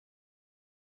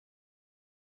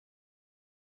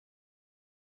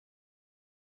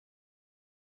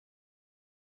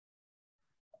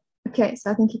Okay, so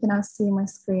I think you can now see my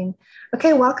screen.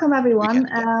 Okay, welcome everyone.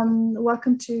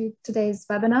 Welcome to today's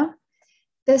webinar.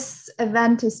 This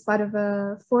event is part of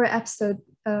a 4-episode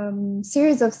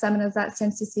series of seminars that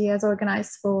CMCC has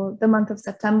organized for the month of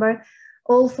September,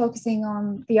 all focusing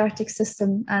on the Arctic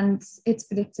system and its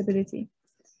predictability.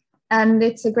 And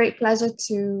it's a great pleasure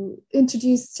to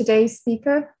introduce today's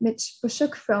speaker, Mitch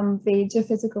Bushuk from the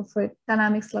Geophysical Fluid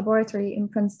Dynamics Laboratory in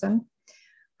Princeton,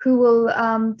 who will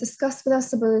discuss with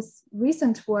us about his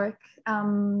recent work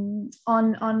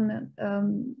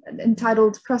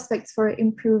entitled Prospects for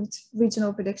Improved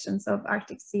Regional Predictions of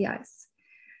Arctic Sea Ice.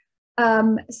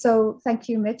 So thank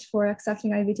you, Mitch, for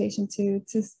accepting our invitation to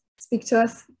speak to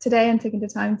us today and taking the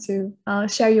time to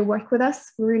share your work with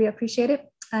us. We really appreciate it.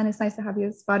 And it's nice to have you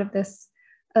as part of this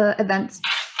event.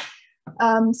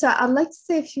 So I'd like to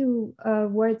say a few more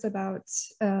words about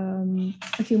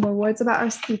our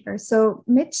speaker. So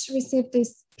Mitch received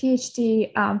his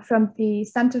PhD from the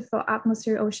Center for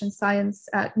Atmosphere Ocean Science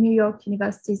at New York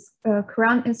University's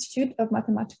Curran Institute of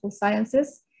Mathematical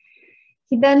Sciences.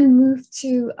 He then moved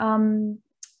to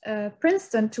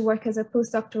Princeton to work as a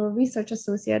postdoctoral research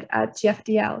associate at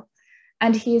GFDL.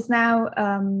 And he is now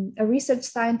a research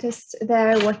scientist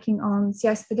there working on sea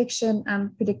ice prediction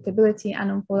and predictability and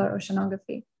on polar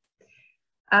oceanography.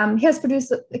 He has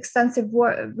produced extensive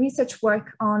research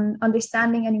work on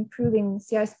understanding and improving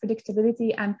sea ice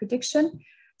predictability and prediction,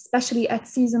 especially at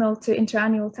seasonal to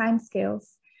interannual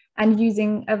timescales, and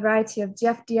using a variety of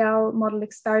GFDL model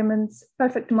experiments,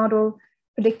 perfect model,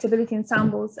 predictability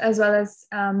ensembles, as well as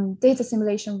data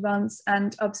simulation runs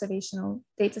and observational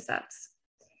data sets.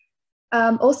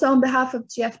 Also on behalf of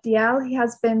GFDL, he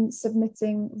has been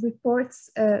submitting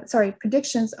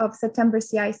predictions of September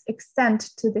sea ice extent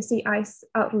to the Sea Ice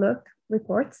Outlook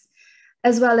reports,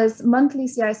 as well as monthly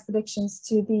sea ice predictions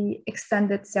to the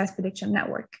Extended Sea Ice Prediction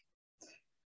Network.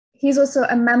 He's also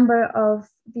a member of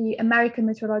the American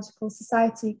Meteorological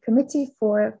Society Committee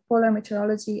for Polar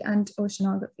Meteorology and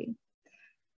Oceanography.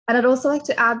 And I'd also like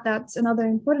to add that another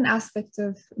important aspect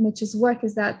of Mitch's work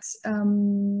is that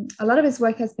a lot of his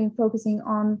work has been focusing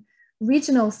on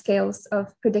regional scales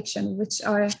of prediction, which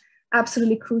are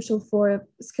absolutely crucial for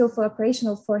skillful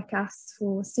operational forecasts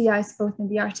for sea ice, both in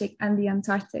the Arctic and the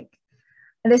Antarctic.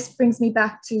 And this brings me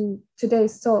back to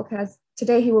today's talk, as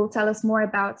today he will tell us more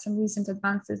about some recent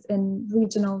advances in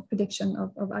regional prediction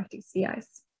of Arctic sea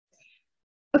ice.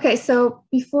 Okay, so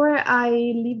before I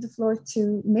leave the floor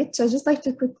to Mitch, I'd just like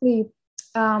to quickly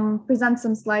present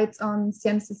some slides on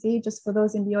CMCC, just for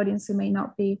those in the audience who may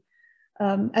not be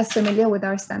as familiar with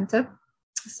our center.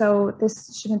 So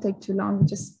this shouldn't take too long,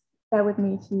 just bear with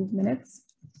me a few minutes.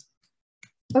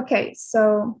 Okay,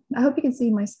 so I hope you can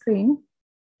see my screen.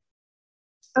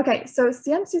 Okay, so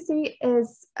CMCC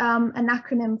is an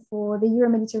acronym for the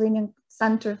Euro-Mediterranean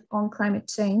Center on Climate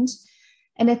Change.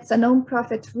 And it's a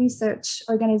non-profit research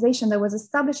organization that was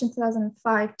established in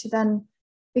 2005 to then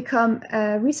become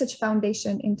a research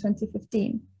foundation in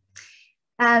 2015.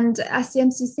 And at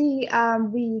CMCC,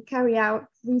 we carry out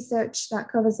research that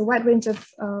covers a wide range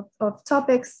of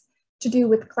topics to do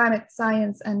with climate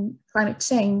science and climate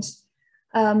change.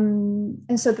 And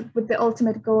so with the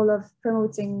ultimate goal of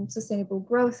promoting sustainable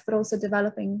growth, but also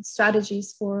developing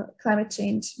strategies for climate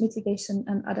change mitigation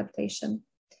and adaptation.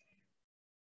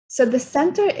 So the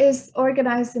center is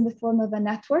organized in the form of a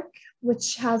network,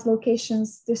 which has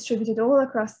locations distributed all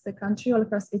across the country, all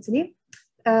across Italy.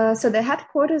 So the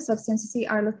headquarters of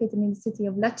CMCC are located in the city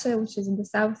of Lecce, which is in the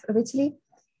south of Italy,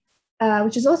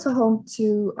 which is also home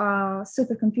to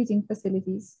supercomputing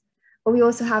facilities. But we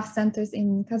also have centers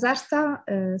in Caserta,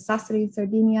 Sassari,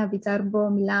 Sardinia, Viterbo,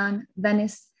 Milan,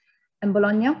 Venice, and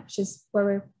Bologna, which is where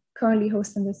we're currently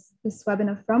hosting this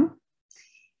webinar from.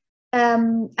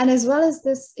 And as well as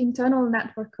this internal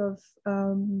network of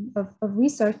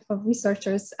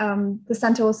researchers, the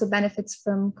center also benefits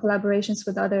from collaborations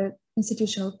with other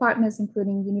institutional partners,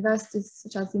 including universities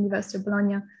such as the University of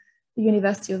Bologna, the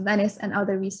University of Venice, and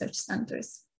other research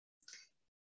centers.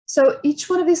 So each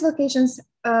one of these locations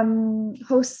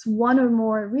hosts one or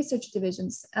more research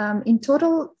divisions. In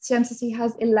total, CMCC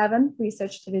has 11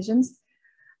 research divisions,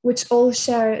 which all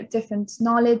share different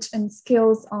knowledge and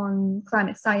skills on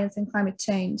climate science and climate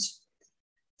change.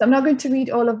 So I'm not going to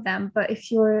read all of them, but if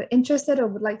you're interested or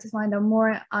would like to find out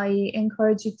more, I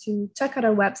encourage you to check out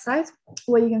our website,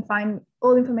 where you can find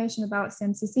all information about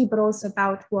CMCC, but also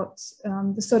about what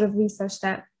the sort of research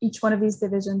that each one of these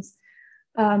divisions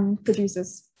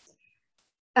produces.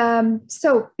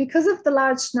 So because of the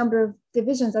large number of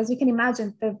divisions, as you can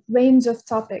imagine, the range of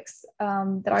topics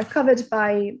that are covered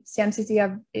by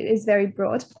CMCC is very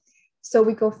broad. So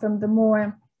we go from the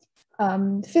more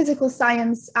physical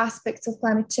science aspects of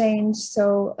climate change,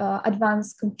 so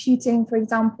advanced computing, for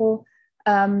example,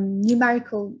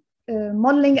 numerical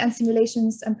modeling and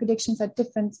simulations and predictions at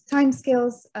different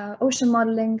timescales, ocean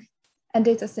modeling and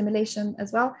data assimilation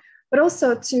as well, but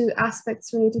also to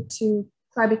aspects related to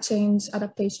climate change,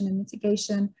 adaptation and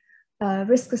mitigation,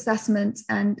 risk assessment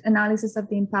and analysis of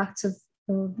the impacts of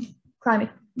climate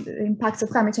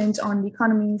change on the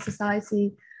economy,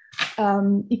 society,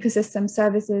 ecosystem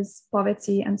services,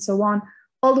 poverty, and so on,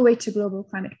 all the way to global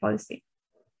climate policy.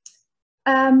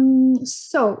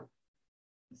 So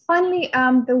finally,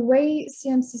 the way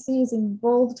CMCC is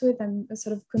involved with and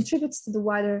sort of contributes to the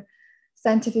wider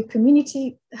scientific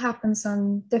community happens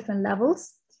on different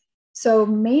levels. So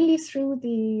mainly through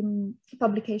the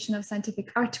publication of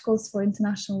scientific articles for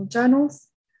international journals,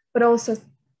 but also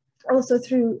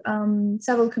through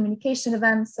several communication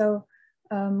events. So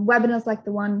webinars like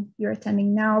the one you're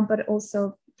attending now, but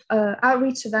also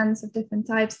outreach events of different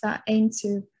types that aim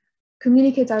to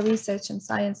communicate our research and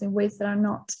science in ways that are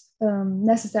not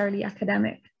necessarily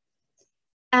academic.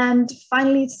 And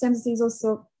finally, CMCC is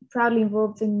also proudly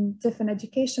involved in different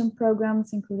education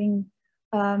programs, including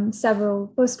several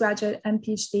postgraduate and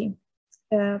PhD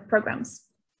programs.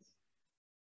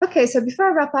 Okay, so before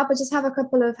I wrap up, I just have a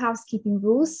couple of housekeeping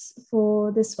rules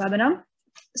for this webinar.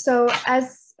 So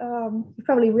as you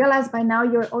probably realized by now,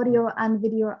 your audio and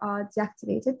video are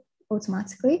deactivated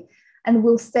automatically and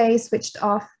will stay switched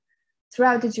off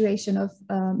throughout the duration of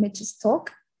Mitch's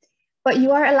talk. But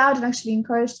you are allowed and actually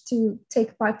encouraged to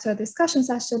take part to a discussion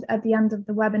session at the end of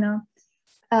the webinar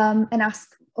and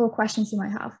ask all questions you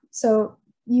might have. So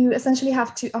you essentially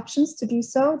have two options to do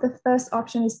so. The first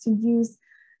option is to use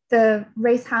the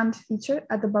raise hand feature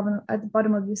at the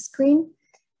bottom of your screen.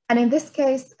 And in this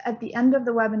case, at the end of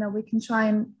the webinar, we can try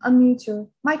and unmute your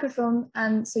microphone,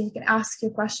 and so you can ask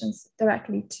your questions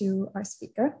directly to our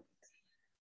speaker.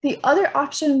 The other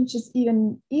option, which is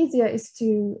even easier, is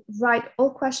to write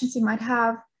all questions you might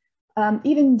have,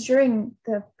 even during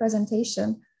the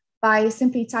presentation, by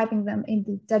simply typing them in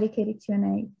the dedicated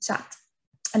Q&A chat.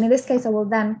 And in this case, I will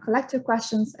then collect your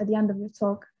questions at the end of the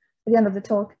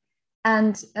talk,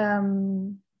 and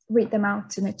read them out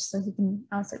to Mitch so he can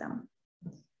answer them.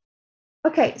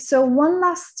 Okay, so one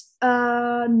last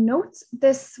note: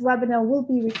 this webinar will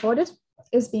be recorded.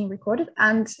 Is being recorded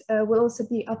and will also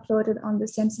be uploaded on the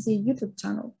CMCC YouTube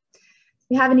channel. If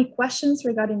you have any questions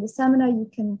regarding the seminar, you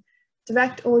can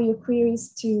direct all your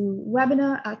queries to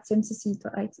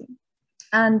webinar@cmcc.it.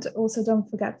 And also don't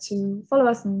forget to follow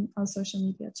us on our social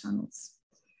media channels.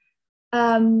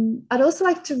 I'd also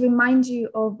like to remind you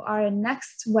of our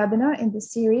next webinar in the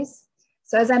series.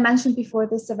 So as I mentioned before,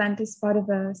 this event is part of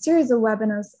a series of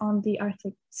webinars on the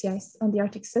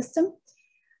Arctic system.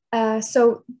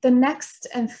 So the next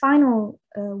and final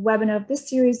webinar of this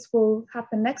series will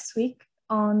happen next week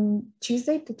on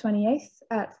Tuesday, the 28th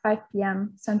at 5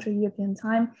 p.m. Central European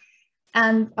Time.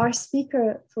 And our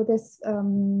speaker for this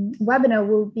webinar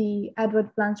will be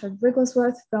Edward Blanchard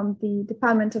Wrigglesworth from the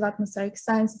Department of Atmospheric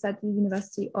Sciences at the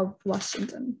University of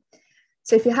Washington.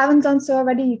 So if you haven't done so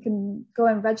already, you can go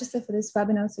and register for this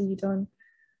webinar so you don't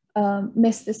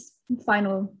miss this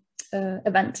final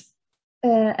event.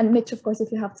 And Mitch, of course,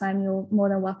 if you have time, you're more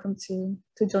than welcome to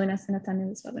join us in attending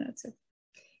this webinar too.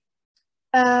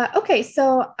 Okay,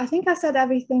 so I think I said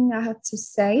everything I had to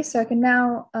say, so I can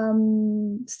now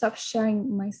stop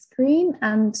sharing my screen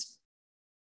and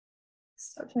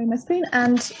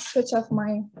switch off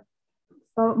my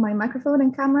microphone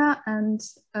and camera. And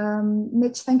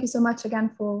Mitch, thank you so much again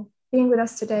for being with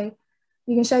us today.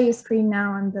 You can share your screen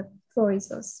now and the floor is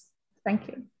yours. Thank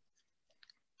you.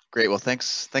 Great. Well,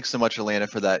 thanks so much, Elena,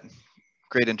 for that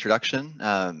great introduction.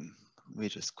 Let me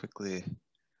just quickly.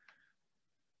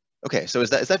 Okay, so is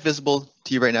that visible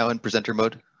to you right now in presenter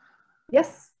mode?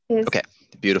 Yes, it is. Okay,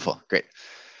 beautiful, great.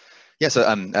 Yeah, so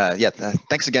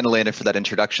thanks again, Elena, for that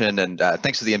introduction, and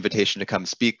thanks for the invitation to come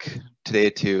speak today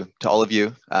to all of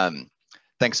you.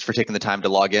 Thanks for taking the time to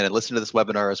log in and listen to this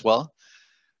webinar as well.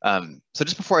 So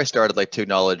just before I start, I'd like to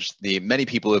acknowledge the many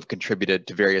people who have contributed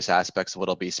to various aspects of what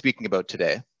I'll be speaking about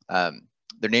today.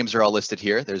 Their names are all listed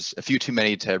here. There's a few too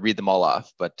many to read them all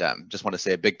off, but just want to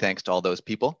say a big thanks to all those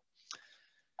people.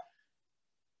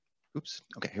 Oops,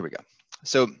 okay, here we go.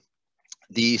 So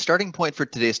the starting point for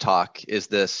today's talk is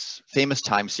this famous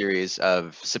time series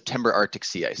of September Arctic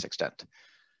sea ice extent.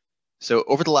 So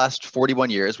over the last 41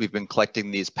 years, we've been collecting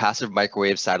these passive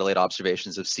microwave satellite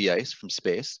observations of sea ice from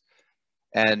space.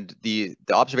 And the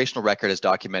observational record has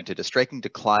documented a striking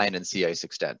decline in sea ice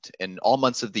extent in all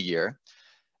months of the year.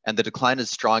 And the decline is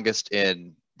strongest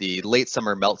in the late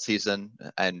summer melt season,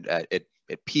 and it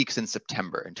it peaks in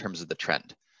September in terms of the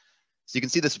trend. So you can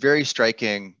see this very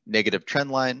striking negative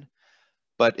trend line,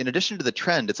 but in addition to the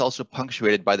trend, it's also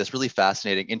punctuated by this really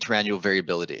fascinating interannual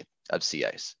variability of sea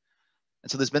ice.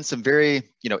 And so there's been some very,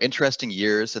 interesting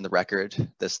years in the record.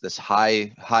 This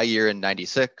high year in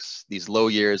 '96, these low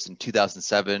years in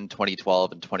 2007,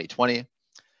 2012, and 2020.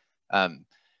 And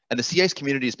the sea ice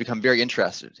community has become very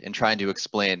interested in trying to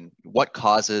explain what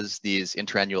causes these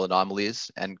interannual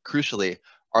anomalies, and crucially,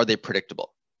 are they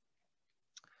predictable?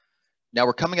 Now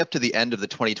we're coming up to the end of the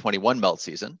 2021 melt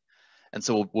season, and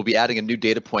so we'll be adding a new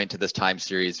data point to this time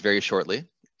series very shortly.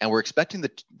 And we're expecting the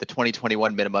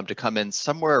 2021 minimum to come in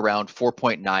somewhere around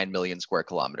 4.9 million square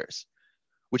kilometers,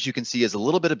 which you can see is a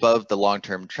little bit above the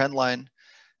long-term trend line,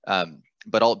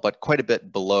 but quite a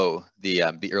bit below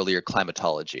the earlier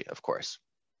climatology, of course.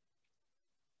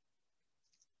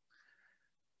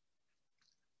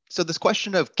 So this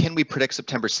question of can we predict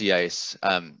September sea ice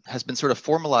has been sort of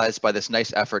formalized by this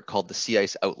nice effort called the Sea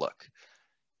Ice Outlook.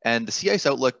 And the Sea Ice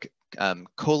Outlook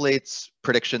collates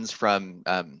predictions from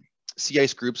sea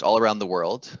ice groups all around the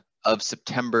world of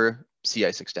September sea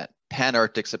ice extent,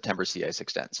 Pan-Arctic September sea ice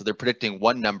extent. So they're predicting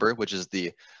one number, which is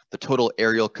the total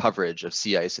aerial coverage of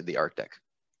sea ice in the Arctic.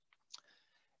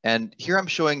 And here I'm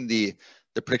showing the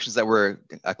predictions that were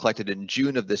collected in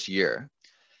June of this year.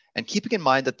 And keeping in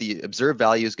mind that the observed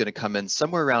value is going to come in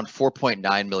somewhere around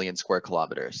 4.9 million square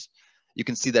kilometers, you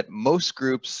can see that most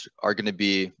groups are going to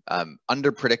be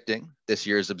under predicting this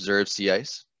year's observed sea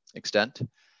ice extent.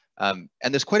 And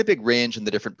there's quite a big range in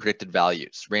the different predicted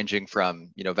values, ranging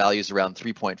from values around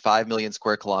 3.5 million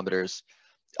square kilometers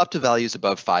up to values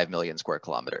above 5 million square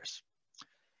kilometers.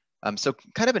 So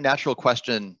kind of a natural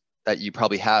question that you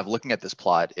probably have looking at this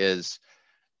plot is,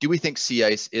 do we think sea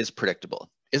ice is predictable?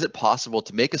 Is it possible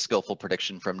to make a skillful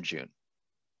prediction from June?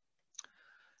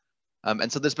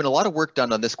 And so there's been a lot of work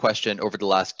done on this question over the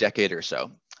last decade or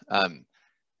so.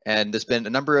 And there's been a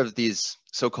number of these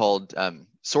so-called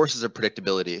sources of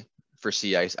predictability for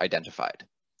sea ice identified.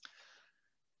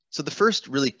 So the first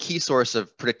really key source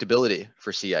of predictability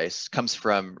for sea ice comes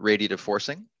from radiative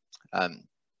forcing.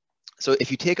 So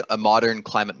if you take a modern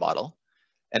climate model,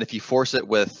 and if you force it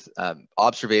with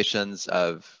observations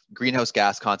of greenhouse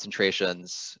gas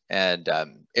concentrations and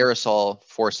aerosol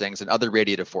forcings and other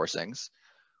radiative forcings,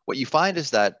 what you find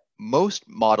is that most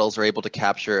models are able to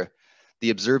capture the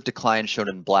observed decline shown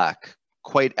in black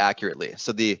quite accurately.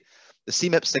 So the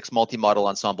CMIP6 multi-model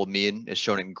ensemble mean is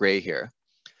shown in gray here.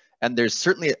 And there's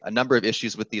certainly a number of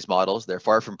issues with these models. They're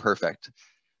far from perfect.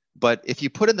 But if you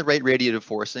put in the right radiative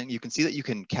forcing, you can see that you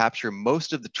can capture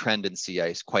most of the trend in sea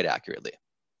ice quite accurately.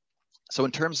 So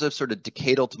in terms of sort of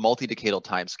decadal to multi-decadal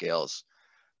timescales,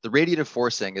 the radiative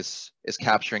forcing is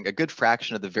capturing a good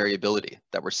fraction of the variability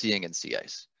that we're seeing in sea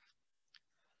ice.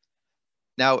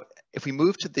 Now, if we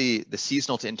move to the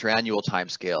seasonal to interannual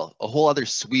timescale, a whole other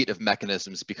suite of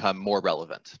mechanisms become more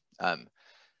relevant.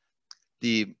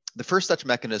 The first such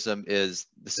mechanism is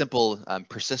the simple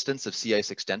persistence of sea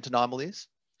ice extent anomalies.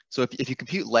 So if you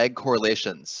compute lag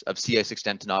correlations of sea ice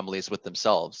extent anomalies with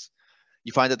themselves,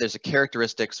 you find that there's a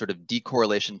characteristic sort of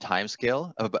decorrelation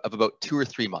timescale of about 2 or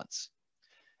 3 months.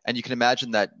 And you can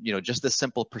imagine that just the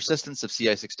simple persistence of sea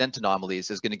ice extent anomalies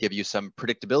is going to give you some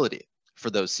predictability for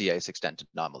those sea ice extent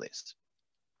anomalies.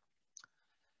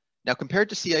 Now, compared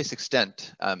to sea ice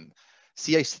extent,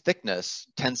 sea ice thickness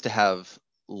tends to have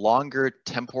longer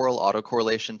temporal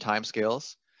autocorrelation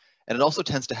timescales, and it also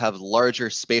tends to have larger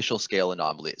spatial scale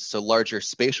anomalies, so larger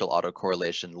spatial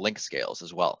autocorrelation link scales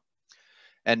as well.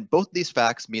 And both these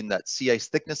facts mean that sea ice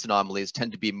thickness anomalies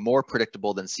tend to be more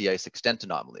predictable than sea ice extent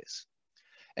anomalies.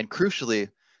 And crucially,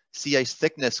 sea ice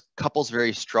thickness couples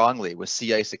very strongly with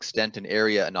sea ice extent and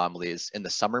area anomalies in the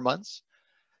summer months.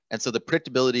 And so the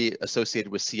predictability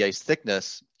associated with sea ice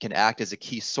thickness can act as a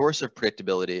key source of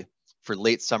predictability for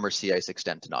late summer sea ice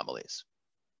extent anomalies.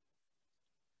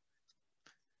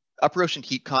 Upper ocean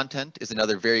heat content is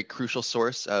another very crucial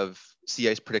source of sea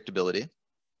ice predictability.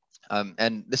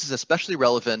 And this is especially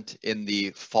relevant in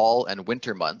the fall and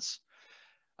winter months.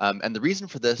 And the reason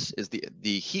for this is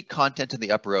the heat content in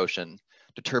the upper ocean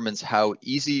determines how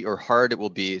easy or hard it will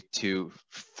be to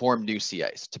form new sea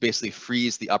ice, to basically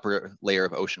freeze the upper layer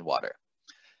of ocean water.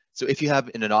 So if you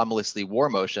have an anomalously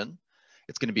warm ocean,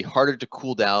 it's going to be harder to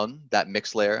cool down that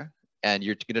mixed layer, and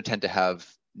you're going to tend to have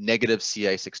negative sea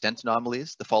ice extent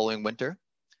anomalies the following winter.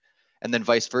 And then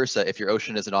vice versa, if your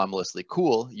ocean is anomalously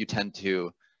cool, you tend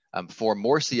to form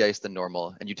more sea ice than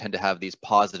normal, and you tend to have these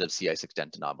positive sea ice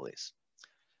extent anomalies.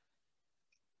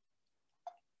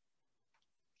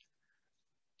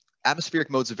 Atmospheric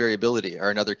modes of variability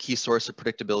are another key source of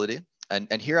predictability.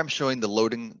 And here I'm showing the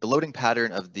loading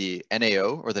pattern of the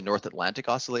NAO, or the North Atlantic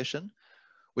Oscillation,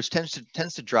 which tends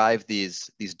to drive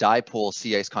these dipole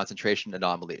sea ice concentration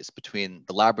anomalies between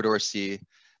the Labrador Sea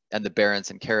and the Barents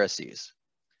and Kara Seas.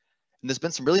 And there's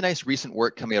been some really nice recent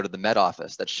work coming out of the Met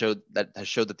Office that has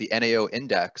showed that the NAO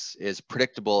index is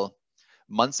predictable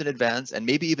months in advance and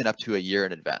maybe even up to a year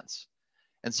in advance.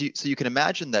 And so you can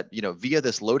imagine that, via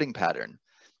this loading pattern,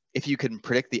 if you can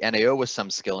predict the NAO with some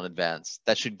skill in advance,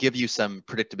 that should give you some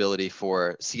predictability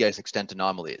for sea ice extent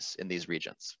anomalies in these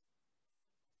regions.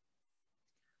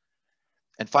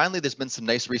 And finally, there's been some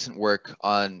nice recent work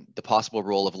on the possible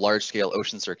role of large-scale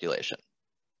ocean circulation.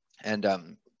 And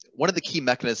one of the key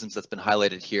mechanisms that's been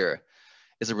highlighted here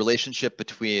is a relationship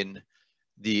between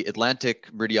the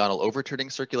Atlantic meridional overturning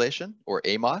circulation, or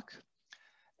AMOC,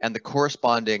 and the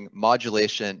corresponding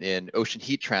modulation in ocean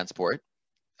heat transport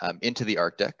into the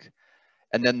Arctic.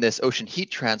 And then this ocean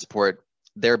heat transport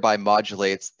thereby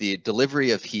modulates the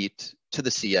delivery of heat to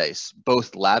the sea ice,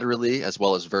 both laterally as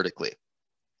well as vertically.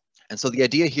 And so the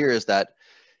idea here is that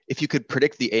if you could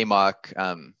predict the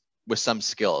AMOC with some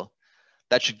skill,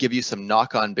 that should give you some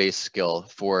knock-on base skill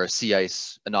for sea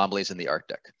ice anomalies in the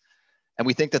Arctic. And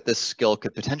we think that this skill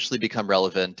could potentially become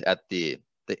relevant at the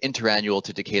interannual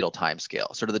to decadal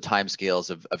timescale, sort of the timescales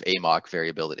of AMOC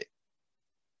variability.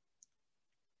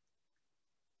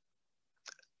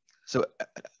 So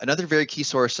another very key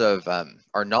source of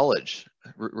our knowledge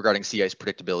regarding sea ice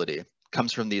predictability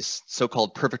comes from these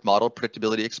so-called perfect model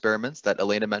predictability experiments that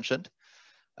Elena mentioned.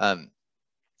 And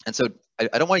so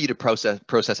I don't want you to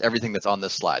process everything that's on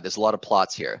this slide. There's a lot of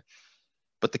plots here.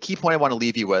 But the key point I want to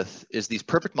leave you with is these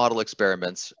perfect model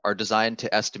experiments are designed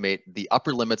to estimate the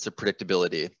upper limits of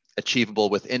predictability achievable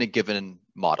within a given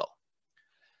model.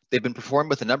 They've been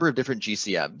performed with a number of different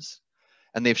GCMs,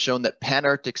 and they've shown that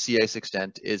Pan-Arctic sea ice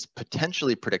extent is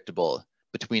potentially predictable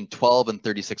between 12 and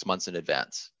 36 months in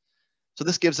advance. So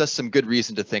this gives us some good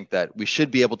reason to think that we should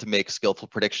be able to make skillful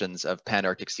predictions of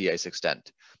Pan-Arctic sea ice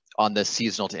extent on the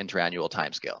seasonal to interannual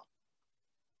timescale.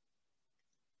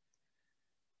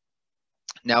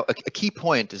 Now, a key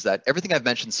point is that everything I've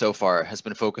mentioned so far has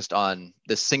been focused on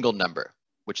this single number,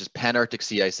 which is Pan-Arctic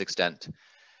sea ice extent.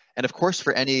 And of course,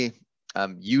 for any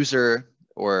user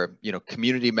or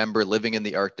community member living in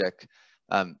the Arctic,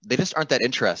 they just aren't that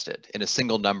interested in a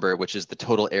single number, which is the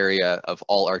total area of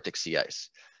all Arctic sea ice.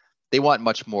 They want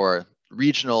much more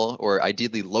regional or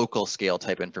ideally local scale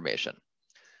type information.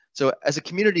 So as a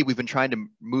community, we've been trying to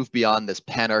move beyond this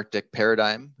Pan-Arctic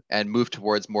paradigm and move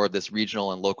towards more of this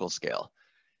regional and local scale.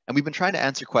 And we've been trying to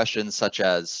answer questions such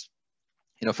as,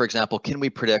 for example, can we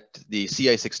predict the sea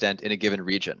ice extent in a given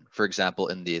region? For example,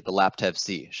 in the Laptev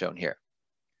Sea shown here.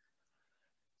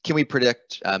 Can we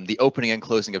predict the opening and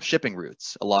closing of shipping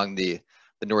routes along the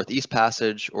Northeast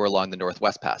Passage or along the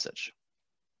Northwest Passage?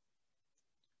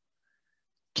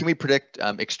 Can we predict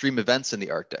extreme events in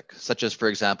the Arctic, such as, for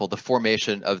example, the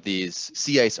formation of these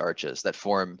sea ice arches that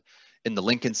form in the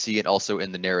Lincoln Sea and also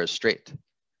in the Nares Strait?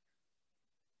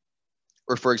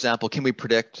 Or, for example, can we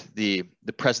predict the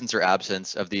presence or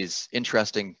absence of these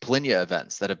interesting polynya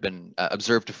events that have been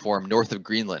observed to form north of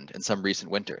Greenland in some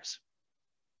recent winters?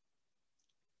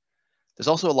 There's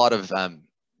also a lot of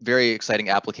very exciting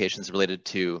applications related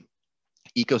to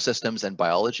ecosystems and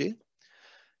biology.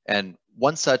 And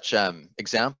one such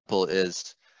example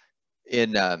is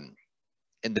in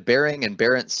the Bering and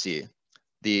Barents Sea,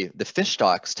 the fish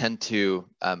stocks tend to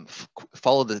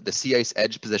follow the sea ice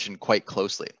edge position quite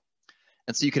closely.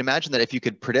 And so you can imagine that if you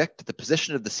could predict the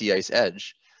position of the sea ice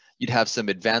edge, you'd have some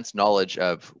advanced knowledge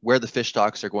of where the fish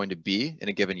stocks are going to be in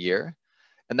a given year.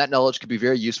 And that knowledge could be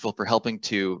very useful for helping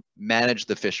to manage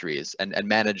the fisheries and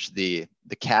manage the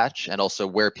catch and also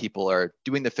where people are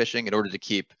doing the fishing in order to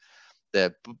keep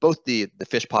both the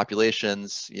fish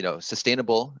populations,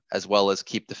 sustainable, as well as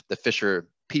keep the fisher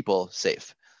people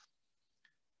safe.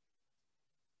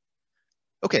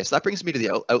 Okay, so that brings me to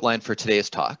the outline for today's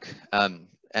talk.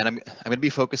 And I'm going to be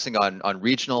focusing on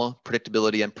regional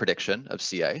predictability and prediction of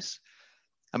sea ice.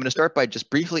 I'm going to start by just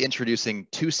briefly introducing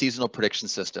two seasonal prediction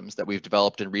systems that we've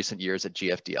developed in recent years at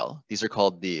GFDL. These are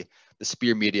called the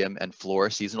SPEAR medium and floor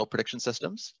seasonal prediction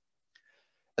systems.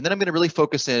 And then I'm going to really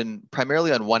focus in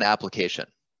primarily on one application,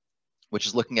 which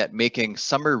is looking at making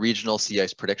summer regional sea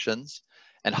ice predictions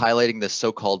and highlighting this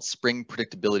so-called spring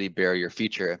predictability barrier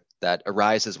feature that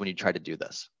arises when you try to do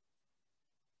this.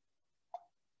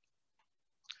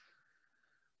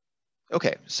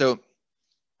 Okay, so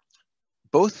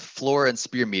both floor and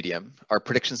SPEAR medium are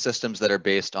prediction systems that are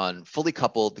based on fully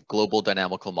coupled global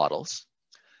dynamical models.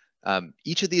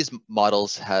 Each of these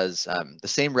models has the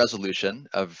same resolution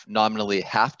of nominally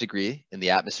 1/2 degree in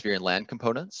the atmosphere and land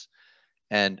components,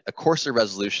 and a coarser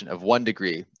resolution of 1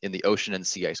 degree in the ocean and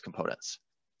sea ice components.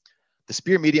 The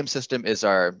SPEAR medium system is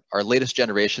our latest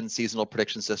generation seasonal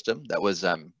prediction system that was,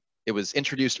 it was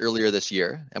introduced earlier this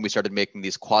year, and we started making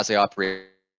these quasi-operating.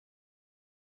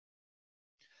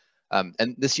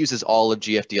 And this uses all of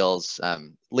GFDL's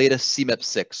latest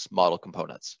CMCC model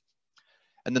components.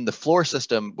 And then the floor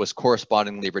system was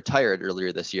correspondingly retired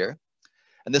earlier this year.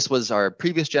 And this was our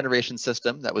previous generation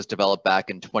system that was developed back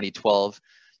in 2012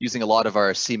 using a lot of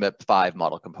our CMCC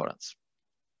model components.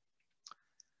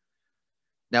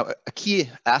 Now, a key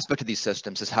aspect of these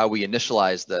systems is how we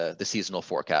initialize the seasonal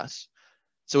forecasts.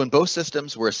 So in both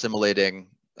systems, we're assimilating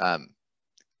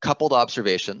coupled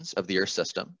observations of the Earth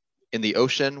system. In the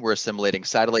ocean, we're assimilating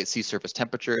satellite sea surface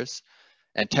temperatures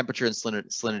and temperature and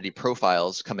salinity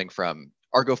profiles coming from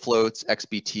Argo floats,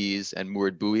 XBTs, and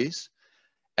moored buoys.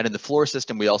 And in the floor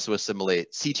system, we also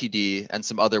assimilate CTD and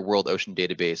some other World Ocean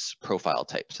Database profile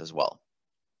types as well.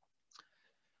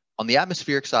 On the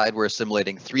atmospheric side, we're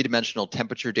assimilating 3-dimensional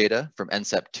temperature data from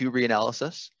NCEP2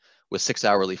 reanalysis with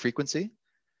 6-hourly frequency.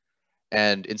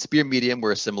 And in SPEAR medium,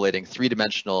 we're assimilating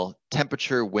 3-dimensional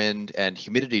temperature, wind, and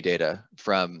humidity data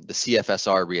from the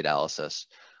CFSR reanalysis,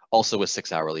 also with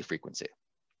 6-hourly frequency.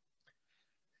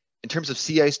 In terms of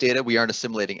sea ice data, we aren't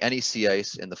assimilating any sea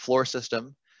ice in the floor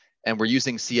system, and we're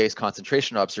using sea ice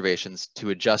concentration observations to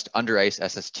adjust under ice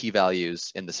SST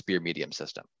values in the SPEAR medium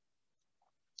system.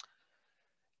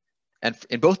 And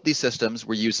in both these systems,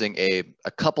 we're using a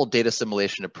coupled data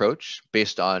assimilation approach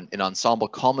based on an ensemble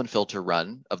Kalman filter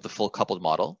run of the full coupled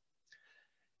model.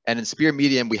 And in SPEAR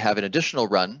medium, we have an additional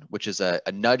run, which is a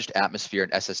nudged atmosphere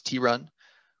and SST run,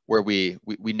 where we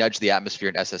nudge the atmosphere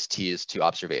and SSTs to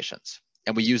observations.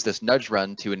 And we use this nudge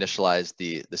run to initialize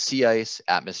the sea ice,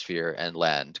 atmosphere, and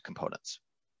land components.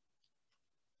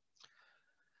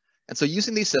 And so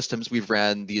using these systems, we've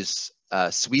ran these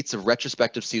suites of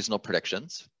retrospective seasonal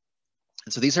predictions.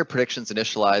 And so these are predictions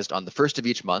initialized on the 1st of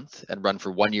each month and run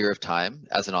for 1 year of time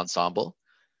as an ensemble.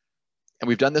 And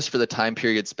we've done this for the time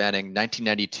period spanning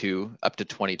 1992 up to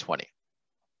 2020.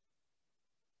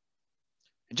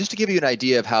 And just to give you an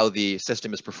idea of how the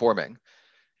system is performing,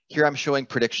 here I'm showing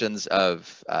predictions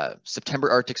of September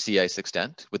Arctic sea ice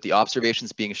extent, with the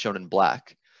observations being shown in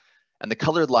black, and the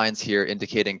colored lines here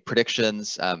indicating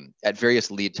predictions at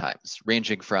various lead times,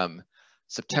 ranging from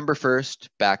September 1st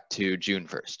back to June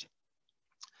 1st.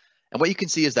 And what you can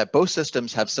see is that both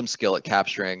systems have some skill at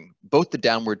capturing both the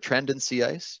downward trend in sea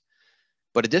ice,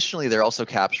 but additionally, they're also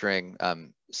capturing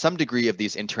some degree of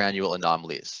these interannual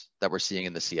anomalies that we're seeing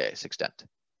in the sea ice extent.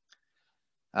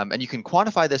 And you can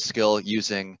quantify this skill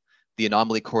using the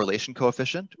anomaly correlation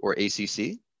coefficient, or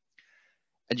ACC.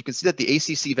 And you can see that the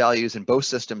ACC values in both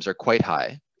systems are quite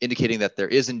high, indicating that there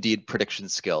is indeed prediction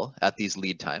skill at these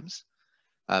lead times.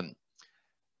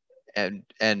 And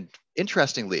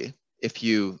interestingly, if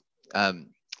you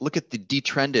look at the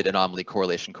detrended anomaly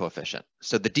correlation coefficient.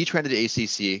 So the detrended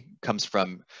ACC comes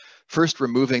from first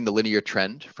removing the linear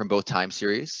trend from both time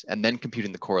series and then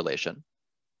computing the correlation.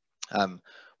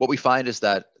 What we find is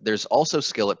that there's also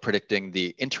skill at predicting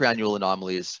the interannual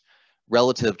anomalies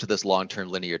relative to this long-term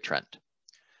linear trend.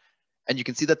 And you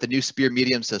can see that the new SPEAR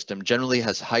medium system generally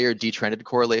has higher detrended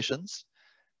correlations.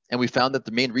 And we found that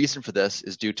the main reason for this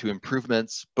is due to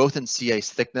improvements both in sea ice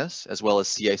thickness as well as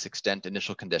sea ice extent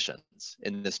initial conditions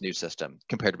in this new system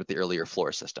compared with the earlier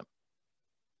floor system.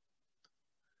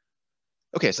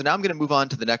 Okay, so now I'm going to move on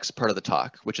to the next part of the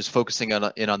talk, which is focusing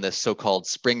on this so-called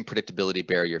spring predictability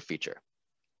barrier feature.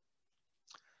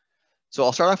 So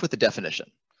I'll start off with the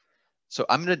definition. So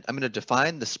I'm going to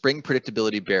define the spring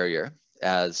predictability barrier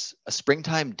as a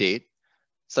springtime date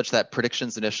such that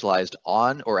predictions initialized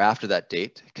on or after that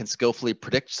date can skillfully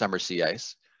predict summer sea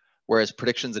ice, whereas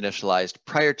predictions initialized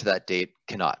prior to that date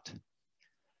cannot.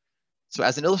 So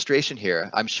as an illustration here,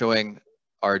 I'm showing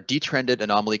our detrended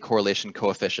anomaly correlation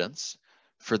coefficients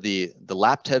for the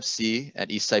Laptev Sea and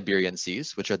East Siberian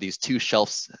Seas, which are these two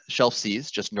shelf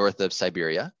seas just north of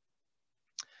Siberia.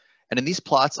 And in these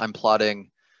plots, I'm plotting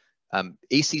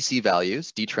ACC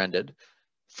values, detrended,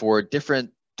 for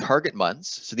different target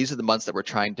months. So these are the months that we're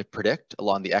trying to predict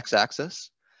along the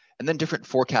x-axis, and then different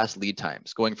forecast lead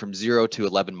times, going from 0 to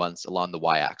 11 months along the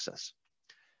y-axis.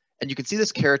 And you can see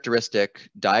this characteristic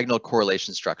diagonal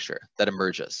correlation structure that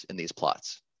emerges in these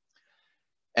plots.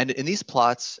 And in these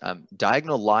plots,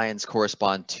 diagonal lines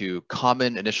correspond to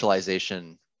common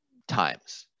initialization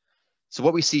times. So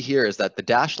what we see here is that the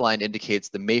dashed line indicates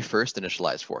the May 1st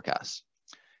initialized forecast.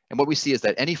 And what we see is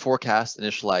that any forecast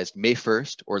initialized May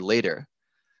 1st or later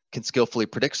can skillfully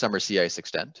predict summer sea ice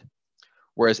extent,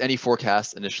 whereas any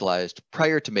forecast initialized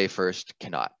prior to May 1st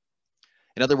cannot.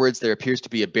 In other words, there appears to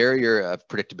be a barrier of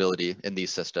predictability in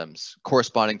these systems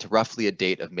corresponding to roughly a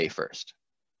date of May 1st.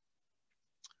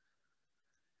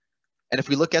 And if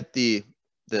we look at the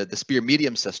SPEAR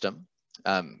medium system,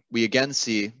 we again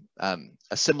see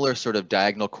a similar sort of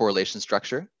diagonal correlation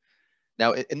structure.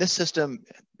 Now, in this system,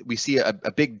 we see a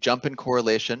big jump in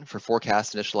correlation for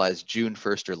forecasts initialized June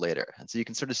 1st or later. And so you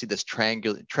can sort of see this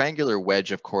triangular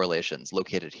wedge of correlations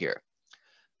located here.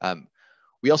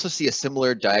 We also see a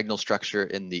similar diagonal structure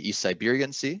in the East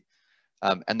Siberian Sea.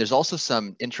 And there's also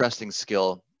some interesting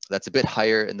skill that's a bit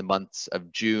higher in the months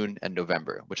of June and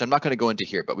November, which I'm not going to go into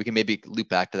here, but we can maybe loop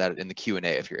back to that in the Q&A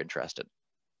if you're interested.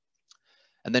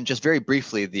 And then just very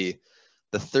briefly, the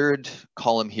third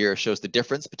column here shows the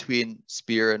difference between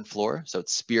SPEAR and floor. So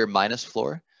it's SPEAR minus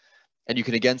floor. And you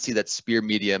can again see that SPEAR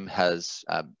medium has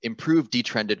improved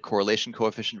detrended correlation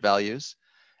coefficient values.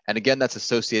 And again, that's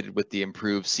associated with the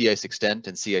improved sea ice extent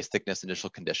and sea ice thickness initial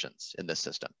conditions in this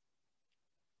system.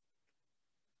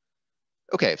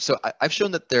 Okay, so I've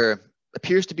shown that there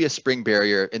appears to be a spring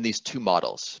barrier in these two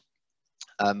models.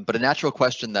 But a natural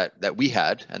question that we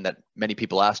had and that many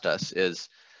people asked us is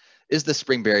the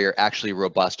spring barrier actually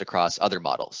robust across other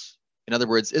models? In other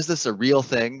words, is this a real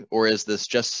thing, or is this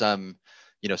just some,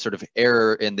 sort of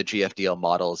error in the GFDL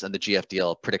models and the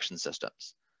GFDL prediction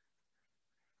systems?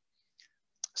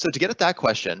 So to get at that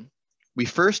question, we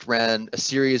first ran a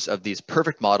series of these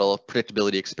perfect model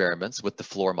predictability experiments with the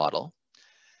floor model.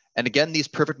 And again, these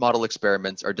perfect model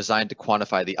experiments are designed to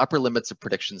quantify the upper limits of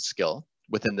prediction skill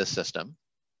within this system.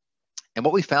 And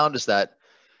what we found is that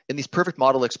in these perfect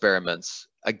model experiments,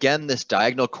 again, this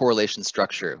diagonal correlation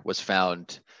structure was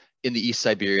found in the East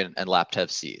Siberian and Laptev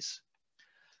seas.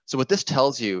 So what this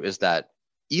tells you is that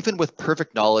even with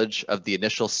perfect knowledge of the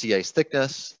initial sea ice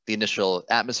thickness, the initial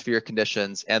atmospheric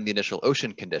conditions, and the initial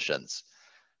ocean conditions,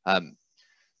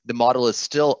 the model is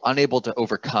still unable to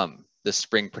overcome this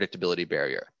spring predictability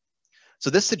barrier. So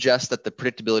this suggests that the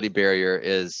predictability barrier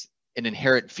is an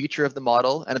inherent feature of the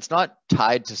model, and it's not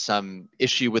tied to some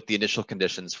issue with the initial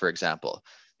conditions, for example,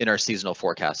 in our seasonal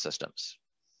forecast systems.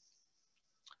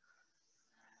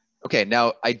 Okay,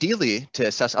 now ideally, to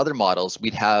assess other models,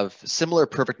 we'd have similar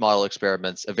perfect model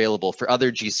experiments available for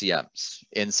other GCMs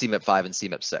in CMIP 5 and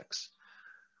CMIP 6.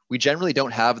 We generally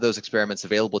don't have those experiments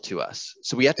available to us,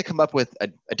 so we had to come up with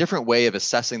a different way of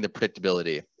assessing the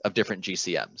predictability of different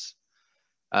GCMs.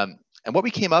 And what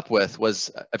we came up with was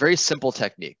a very simple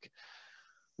technique,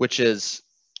 which is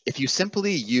if you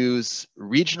simply use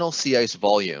regional sea ice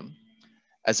volume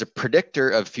as a predictor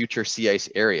of future sea ice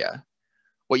area,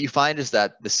 what you find is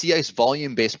that the sea ice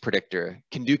volume-based predictor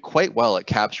can do quite well at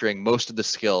capturing most of the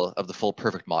skill of the full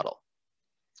perfect model.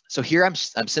 So here I'm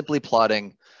simply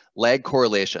plotting lag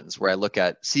correlations where I look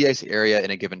at sea ice area in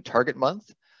a given target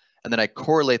month, and then I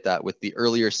correlate that with the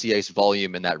earlier sea ice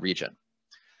volume in that region.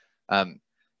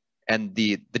 And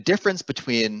the difference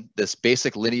between this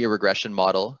basic linear regression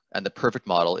model and the perfect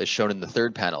model is shown in the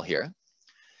third panel here.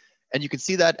 And you can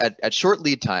see that at short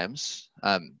lead times,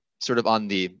 sort of on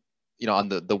the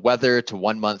weather to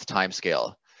 1 month time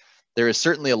scale, there is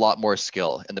certainly a lot more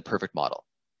skill in the perfect model.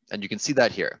 And you can see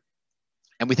that here.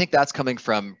 And we think that's coming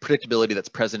from predictability that's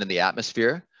present in the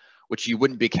atmosphere, which you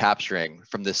wouldn't be capturing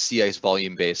from the sea ice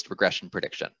volume-based regression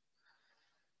prediction.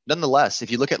 Nonetheless,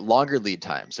 if you look at longer lead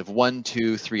times of 1,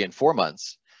 2, 3, and 4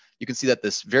 months, you can see that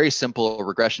this very simple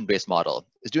regression-based model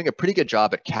is doing a pretty good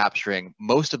job at capturing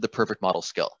most of the perfect model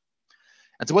skill.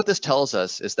 And so what this tells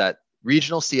us is that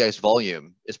regional sea ice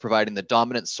volume is providing the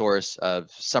dominant source of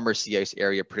summer sea ice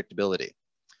area predictability.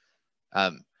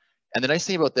 And the nice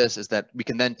thing about this is that we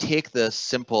can then take this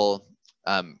simple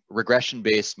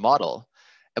regression-based model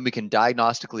and we can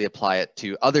diagnostically apply it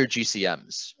to other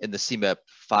GCMs in the CMIP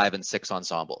 5 and 6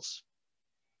 ensembles.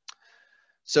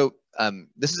 So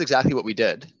this is exactly what we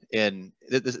did.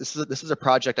 This is a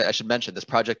project I should mention. This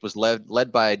project was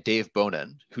led by Dave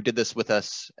Bonin, who did this with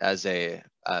us as an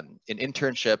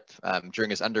internship during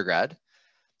his undergrad.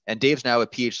 And Dave's now a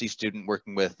PhD student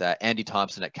working with Andy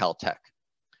Thompson at Caltech.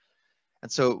 And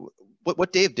so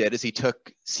what Dave did is he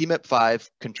took CMIP 5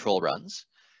 control runs,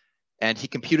 and he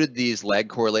computed these lag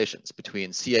correlations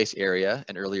between sea ice area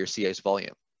and earlier sea ice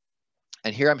volume.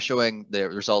 And here I'm showing the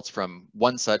results from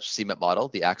one such CMIP model,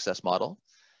 the Access model.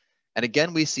 And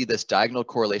again, we see this diagonal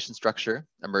correlation structure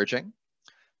emerging.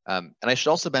 And I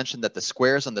should also mention that the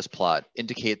squares on this plot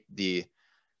indicate the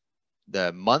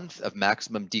month of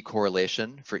maximum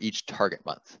decorrelation for each target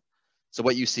month. So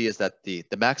what you see is that the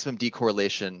maximum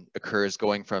decorrelation occurs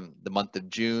going from the month of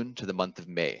June to the month of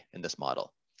May in this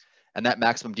model. And that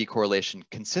maximum decorrelation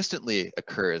consistently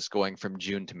occurs going from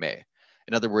June to May.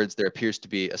 In other words, there appears to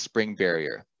be a spring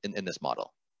barrier in this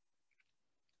model.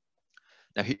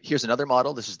 Now here's another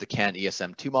model. This is the CAN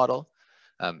ESM2 model.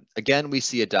 Again, we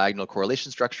see a diagonal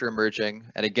correlation structure emerging.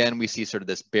 And again, we see sort of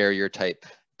this barrier type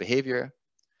behavior.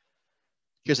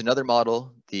 Here's another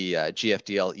model, the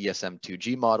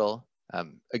GFDL-ESM2G model.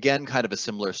 Again, kind of a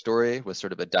similar story with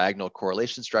sort of a diagonal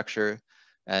correlation structure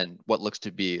and what looks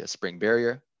to be a spring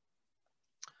barrier.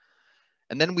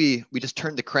 And then we just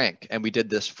turned the crank and we did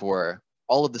this for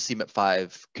all of the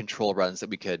CMIP5 control runs that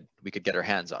we could get our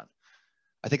hands on.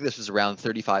 I think this was around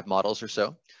 35 models or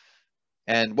so.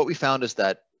 And what we found is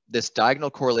that this diagonal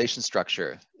correlation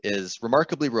structure is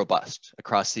remarkably robust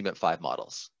across CMIP5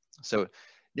 models. So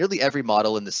nearly every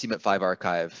model in the CMIP5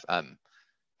 archive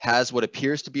has what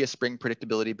appears to be a spring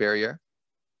predictability barrier.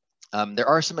 There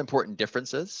are some important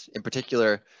differences. In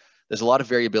particular, there's a lot of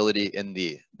variability in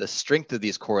the strength of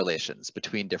these correlations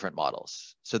between different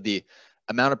models. So the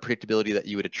amount of predictability that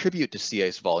you would attribute to sea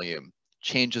ice volume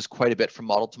changes quite a bit from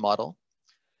model to model.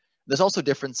 There's also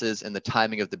differences in the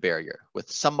timing of the barrier,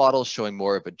 with some models showing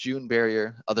more of a June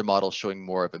barrier, other models showing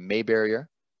more of a May barrier.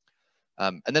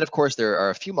 And then, of course, there are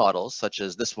a few models, such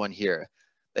as this one here,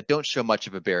 that don't show much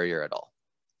of a barrier at all.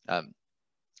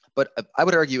 But I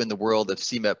would argue in the world of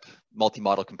CMIP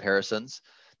multi-model comparisons,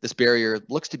 this barrier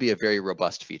looks to be a very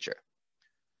robust feature.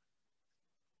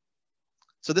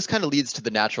 So this kind of leads to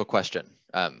the natural question.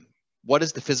 What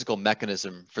is the physical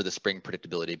mechanism for the spring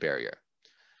predictability barrier?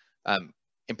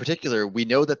 In particular, we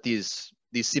know that these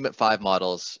CMIP5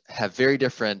 models have very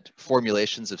different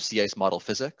formulations of sea ice model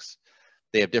physics.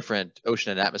 They have different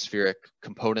ocean and atmospheric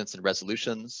components and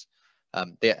resolutions.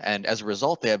 And as a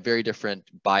result, they have very different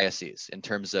biases in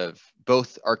terms of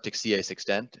both Arctic sea ice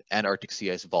extent and Arctic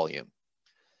sea ice volume.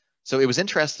 So it was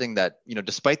interesting that,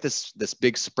 despite this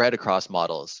big spread across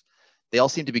models, they all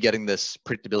seem to be getting this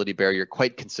predictability barrier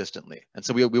quite consistently. And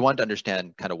so we wanted to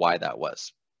understand kind of why that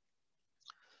was.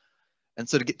 And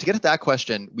so to get at that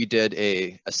question, we did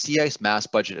a sea ice mass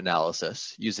budget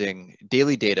analysis using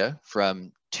daily data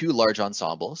from two large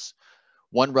ensembles,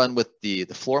 one run with the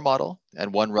floor model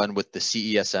and one run with the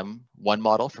CESM1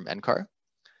 model from NCAR.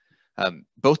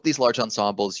 Both these large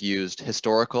ensembles used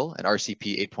historical and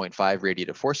RCP 8.5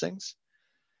 radiative forcings.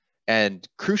 And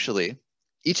crucially,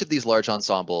 each of these large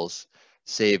ensembles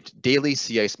saved daily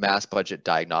sea ice mass budget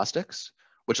diagnostics,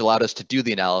 which allowed us to do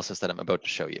the analysis that I'm about to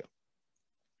show you.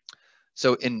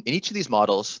 So in each of these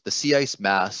models, the sea ice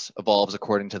mass evolves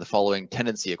according to the following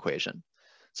tendency equation.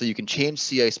 So you can change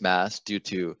sea ice mass due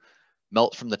to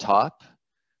melt from the top,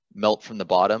 melt from the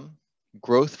bottom,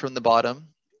 growth from the bottom,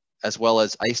 as well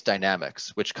as ice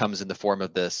dynamics, which comes in the form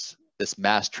of this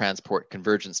mass transport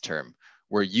convergence term,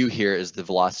 where U here is the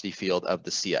velocity field of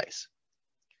the sea ice.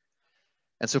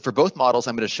 And so for both models,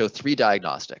 I'm going to show three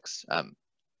diagnostics.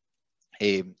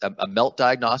 A melt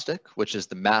diagnostic, which is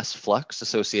the mass flux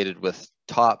associated with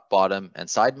top, bottom, and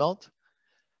side melt.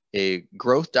 A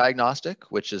growth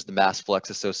diagnostic, which is the mass flux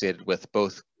associated with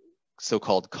both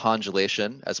so-called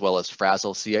congelation as well as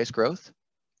frazzle sea ice growth.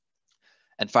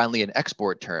 And finally, an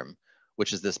export term,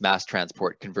 which is this mass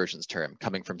transport convergence term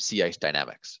coming from sea ice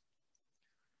dynamics.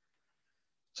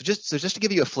 So just to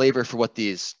give you a flavor for what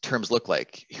these terms look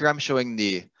like, here I'm showing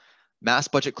the mass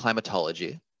budget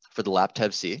climatology for the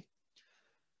LAPTEV-C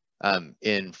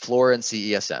in floor and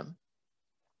CESM.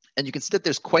 And you can see that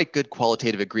there's quite good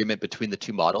qualitative agreement between the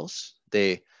two models.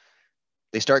 They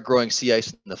start growing sea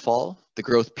ice in the fall. The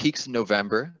growth peaks in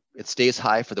November. It stays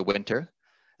high for the winter.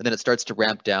 And then it starts to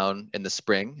ramp down in the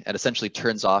spring and essentially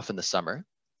turns off in the summer.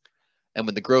 And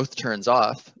when the growth turns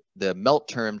off, the melt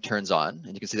term turns on.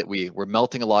 And you can see that we're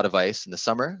melting a lot of ice in the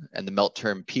summer, and the melt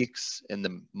term peaks in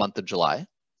the month of July.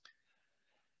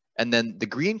 And then the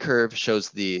green curve shows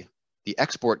the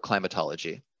export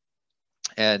climatology.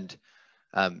 And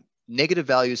negative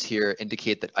values here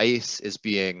indicate that ice is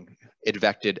being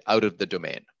advected out of the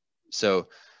domain. So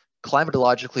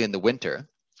climatologically in the winter,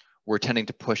 we're tending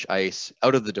to push ice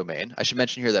out of the domain. I should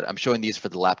mention here that I'm showing these for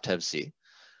the LAPTEV-C.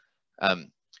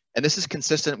 And this is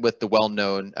consistent with the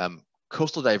well-known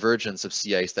coastal divergence of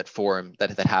sea ice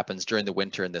that happens during the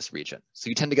winter in this region. So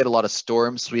you tend to get a lot of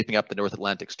storms sweeping up the North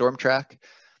Atlantic storm track,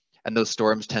 and those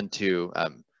storms tend to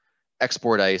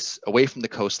export ice away from the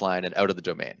coastline and out of the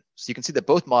domain. So you can see that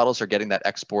both models are getting that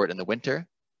export in the winter.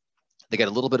 They get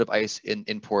a little bit of ice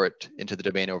import into the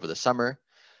domain over the summer,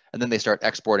 and then they start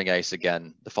exporting ice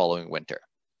again the following winter.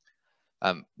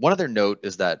 One other note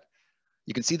is that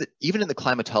you can see that even in the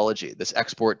climatology, this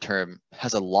export term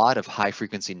has a lot of high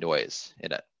frequency noise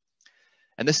in it.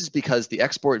 And this is because the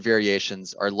export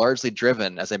variations are largely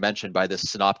driven, as I mentioned, by this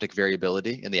synoptic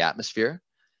variability in the atmosphere.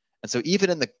 And so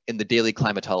even in the daily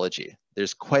climatology,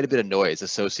 there's quite a bit of noise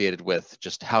associated with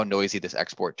just how noisy this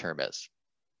export term is.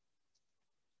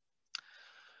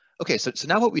 Okay, so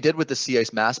now what we did with the sea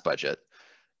ice mass budget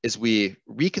is we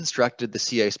reconstructed the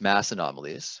sea ice mass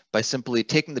anomalies by simply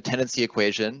taking the tendency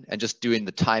equation and just doing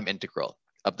the time integral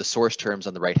of the source terms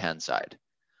on the right-hand side.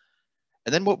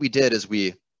 And then what we did is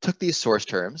we took these source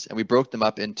terms and we broke them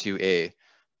up into a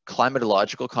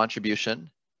climatological contribution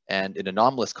and an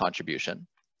anomalous contribution.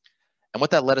 And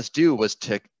what that let us do was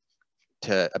to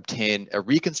obtain a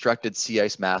reconstructed sea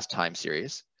ice mass time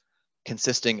series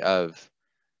consisting of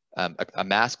a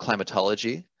mass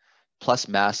climatology plus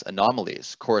mass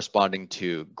anomalies corresponding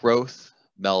to growth,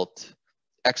 melt,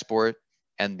 export,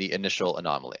 and the initial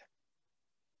anomaly.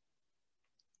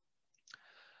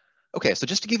 Okay, so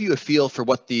just to give you a feel for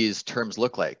what these terms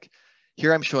look like,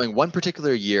 here I'm showing one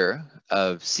particular year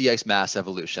of sea ice mass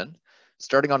evolution,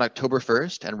 starting on October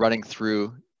 1st and running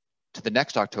through to the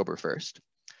next October 1st.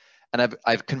 And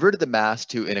I've converted the mass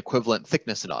to an equivalent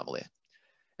thickness anomaly.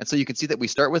 And so you can see that we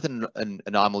start with an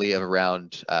anomaly of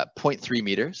around 0.3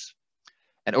 meters.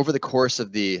 And over the course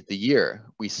of the year,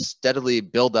 we steadily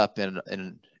build up in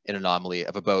an anomaly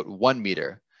of about 1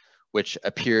 meter, which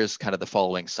appears kind of the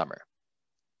following summer.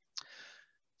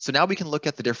 So now we can look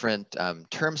at the different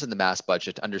terms in the mass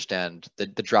budget to understand the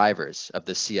drivers of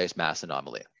the sea ice mass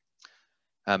anomaly.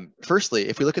 Firstly,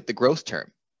 if we look at the growth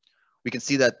term, we can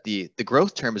see that the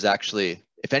growth term is actually,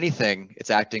 if anything, it's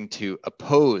acting to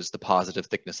oppose the positive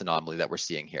thickness anomaly that we're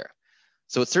seeing here.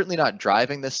 So it's certainly not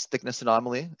driving this thickness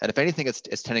anomaly. And if anything,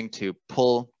 it's tending to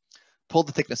pull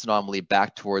the thickness anomaly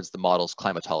back towards the model's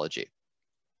climatology.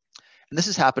 And this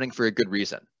is happening for a good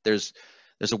reason. There's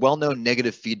a well-known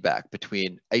negative feedback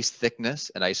between ice thickness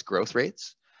and ice growth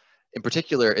rates. In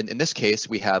particular, in this case,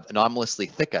 we have anomalously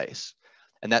thick ice.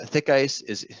 And that thick ice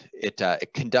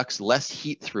it conducts less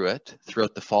heat through it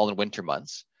throughout the fall and winter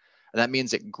months. And that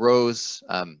means it grows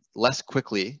less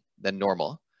quickly than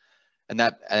normal.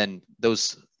 And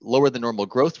those lower than normal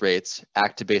growth rates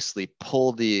act to basically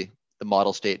pull the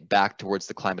model state back towards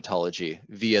the climatology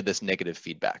via this negative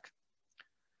feedback.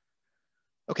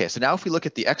 Okay, so now if we look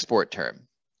at the export term,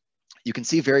 you can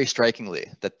see very strikingly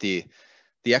that the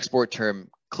export term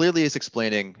clearly is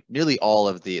explaining nearly all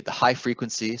of the high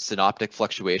frequency synoptic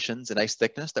fluctuations in ice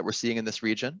thickness that we're seeing in this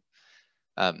region.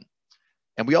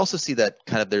 And we also see that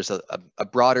kind of there's a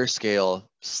broader scale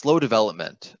slow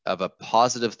development of a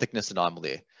positive thickness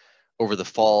anomaly over the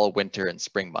fall, winter, and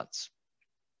spring months.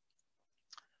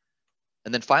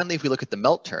 And then finally, if we look at the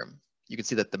melt term, you can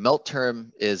see that the melt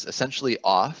term is essentially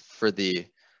off for the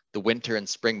winter and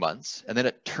spring months, and then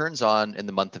it turns on in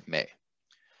the month of May.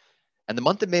 And the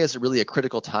month of May is really a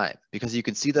critical time because you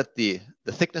can see that the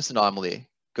thickness anomaly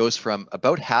goes from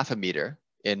about 0.5 meter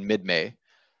in mid-May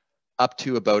up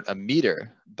to about 1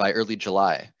 meter by early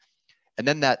July. And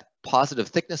then that positive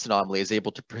thickness anomaly is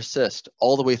able to persist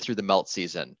all the way through the melt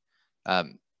season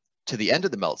to the end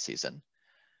of the melt season.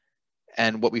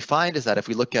 And what we find is that if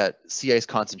we look at sea ice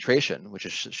concentration, which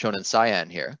is shown in cyan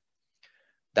here,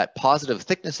 that positive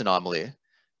thickness anomaly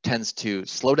tends to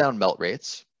slow down melt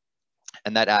rates,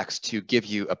 and that acts to give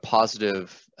you a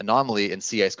positive anomaly in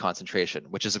sea ice concentration,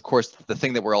 which is, of course, the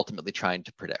thing that we're ultimately trying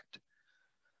to predict.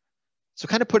 So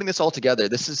kind of putting this all together,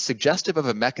 this is suggestive of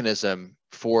a mechanism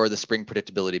for the spring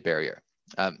predictability barrier.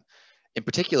 In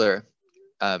particular,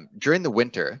 during the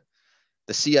winter,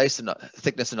 the sea ice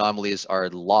thickness anomalies are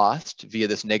lost via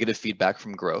this negative feedback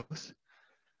from growth.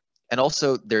 And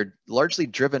also, they're largely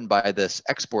driven by this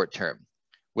export term,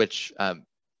 which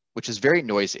is very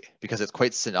noisy because it's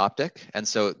quite synoptic. And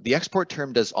so the export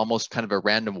term does almost kind of a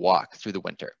random walk through the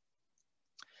winter.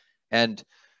 And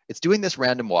it's doing this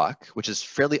random walk, which is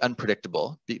fairly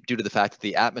unpredictable due to the fact that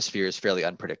the atmosphere is fairly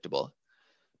unpredictable.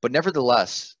 But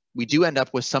nevertheless, we do end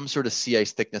up with some sort of sea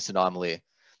ice thickness anomaly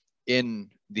in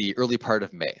the early part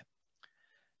of May.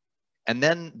 And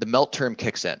then the melt term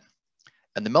kicks in.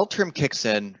 And the melt term kicks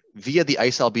in via the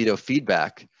ice albedo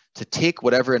feedback to take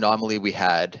whatever anomaly we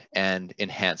had and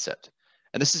enhance it.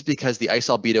 And this is because the ice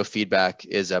albedo feedback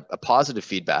is a positive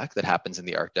feedback that happens in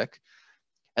the Arctic.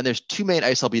 And there's two main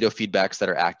ice albedo feedbacks that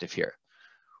are active here.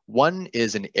 One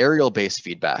is an aerial-based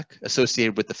feedback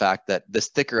associated with the fact that this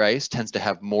thicker ice tends to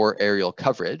have more aerial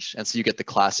coverage. And so you get the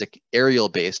classic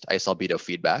aerial-based ice albedo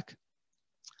feedback.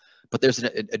 But there's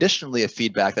additionally a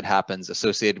feedback that happens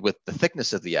associated with the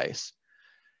thickness of the ice.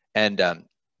 And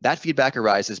that feedback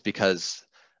arises because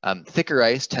thicker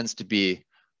ice tends to be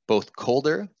both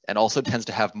colder and also tends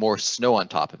to have more snow on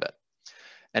top of it.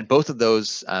 And both of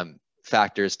those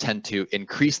factors tend to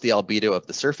increase the albedo of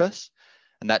the surface,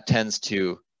 and that tends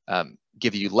to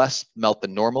give you less melt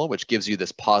than normal, which gives you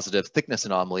this positive thickness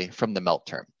anomaly from the melt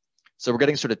term. So we're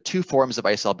getting sort of two forms of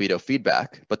ice albedo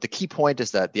feedback, but the key point is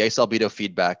that the ice albedo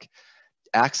feedback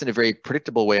acts in a very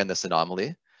predictable way on this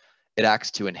anomaly. It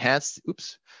acts to enhance,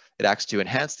 it acts to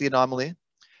enhance the anomaly,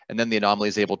 and then the anomaly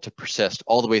is able to persist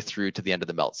all the way through to the end of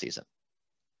the melt season.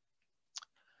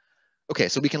 Okay,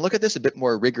 so we can look at this a bit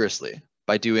more rigorously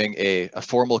by doing a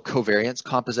formal covariance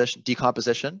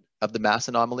decomposition of the mass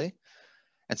anomaly.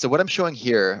 And so what I'm showing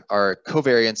here are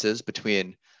covariances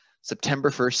between September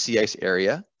 1st sea ice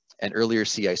area and earlier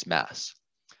sea ice mass.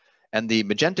 And the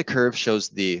magenta curve shows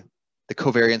the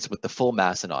covariance with the full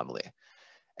mass anomaly.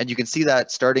 And you can see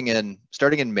that starting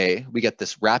in May, we get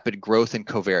this rapid growth in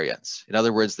covariance. In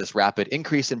other words, this rapid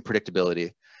increase in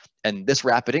predictability. And this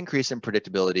rapid increase in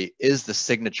predictability is the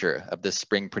signature of this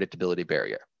spring predictability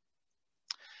barrier.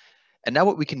 And now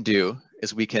what we can do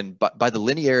is we can, by the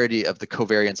linearity of the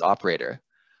covariance operator,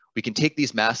 we can take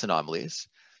these mass anomalies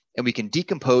and we can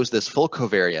decompose this full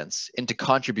covariance into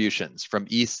contributions from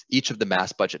each of the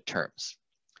mass budget terms.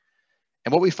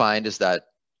 And what we find is that,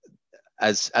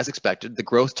 as expected, the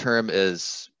growth term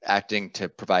is acting to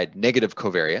provide negative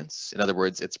covariance. In other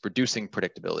words, it's reducing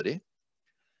predictability.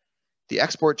 The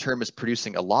export term is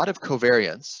producing a lot of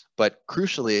covariance, but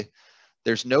crucially,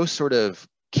 there's no sort of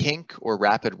kink or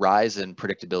rapid rise in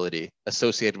predictability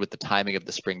associated with the timing of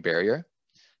the spring barrier.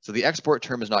 So the export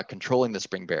term is not controlling the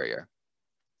spring barrier.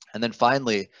 And then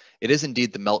finally, it is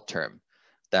indeed the melt term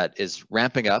that is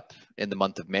ramping up in the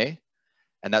month of May,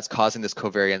 and that's causing this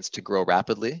covariance to grow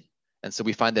rapidly. And so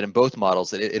we find that in both models,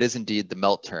 that it is indeed the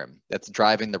melt term that's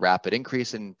driving the rapid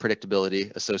increase in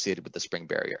predictability associated with the spring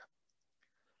barrier.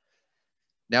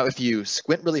 Now, if you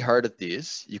squint really hard at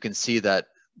these, you can see that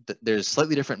there's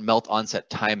slightly different melt onset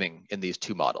timing in these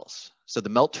two models. So the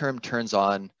melt term turns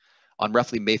on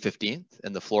roughly May 15th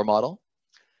in the floor model,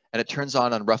 and it turns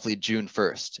on roughly June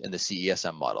 1st in the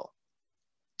CESM model.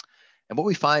 And what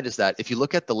we find is that if you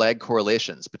look at the lag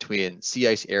correlations between sea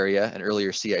ice area and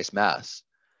earlier sea ice mass,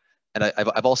 and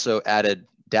I've also added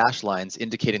dash lines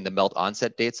indicating the melt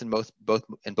onset dates in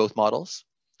both models,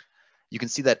 you can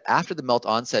see that after the melt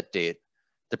onset date,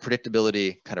 the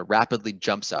predictability kind of rapidly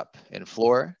jumps up in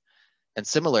floor, and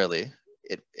similarly,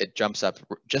 it jumps up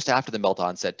just after the melt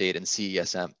onset date in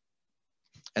CESM.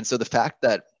 And so the fact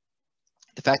that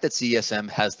CESM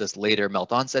has this later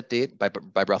melt onset date by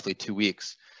roughly 2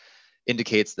 weeks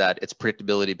indicates that its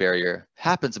predictability barrier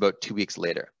happens about 2 weeks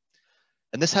later.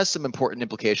 And this has some important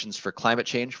implications for climate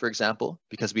change, for example,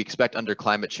 because we expect under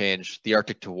climate change, the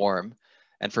Arctic to warm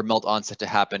and for melt onset to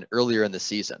happen earlier in the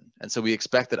season. And so we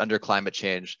expect that under climate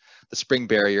change, the spring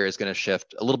barrier is going to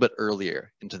shift a little bit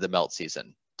earlier into the melt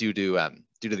season due to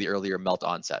the earlier melt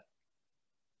onset.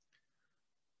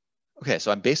 Okay,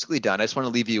 so I'm basically done. I just want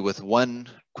to leave you with one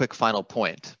quick final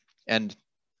point. And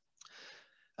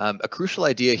a crucial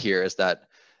idea here is that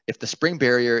if the spring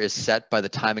barrier is set by the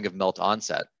timing of melt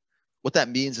onset, what that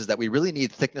means is that we really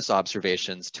need thickness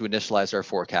observations to initialize our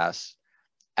forecasts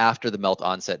after the melt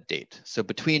onset date, so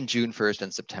between June 1st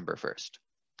and September 1st.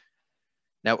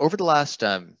 Now, over the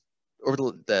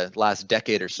last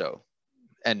decade or so,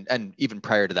 and even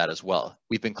prior to that as well,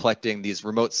 we've been collecting these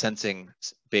remote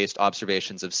sensing-based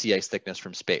observations of sea ice thickness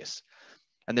from space.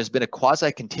 And there's been a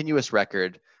quasi-continuous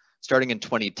record starting in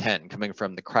 2010, coming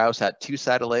from the Cryosat-2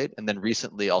 satellite, and then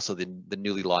recently also the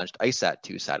newly launched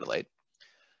ISAT-2 satellite.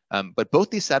 But both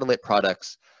these satellite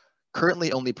products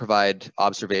currently only provide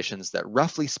observations that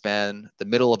roughly span the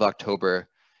middle of October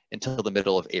until the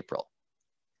middle of April.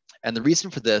 And the reason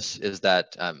for this is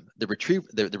that the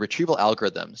retrieval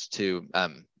algorithms to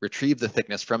retrieve the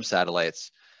thickness from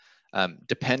satellites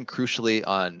depend crucially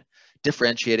on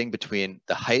differentiating between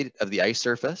the height of the ice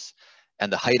surface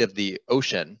and the height of the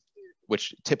ocean,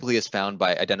 which typically is found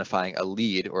by identifying a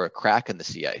lead or a crack in the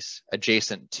sea ice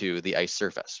adjacent to the ice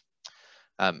surface.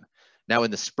 Now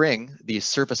in the spring, these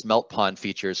surface melt pond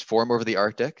features form over the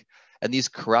Arctic, and these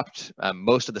corrupt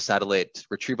most of the satellite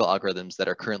retrieval algorithms that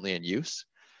are currently in use.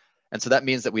 And so that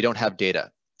means that we don't have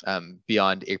data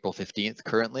beyond April 15th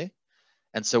currently.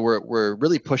 And so we're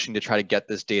really pushing to try to get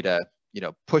this data,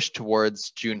 pushed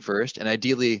towards June 1st and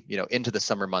ideally, into the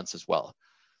summer months as well.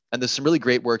 And there's some really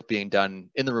great work being done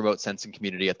in the remote sensing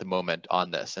community at the moment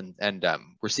on this. And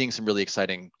we're seeing some really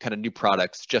exciting kind of new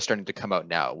products just starting to come out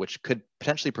now, which could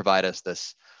potentially provide us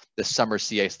this summer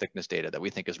sea ice thickness data that we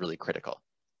think is really critical.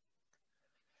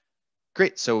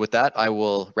 Great, so with that, I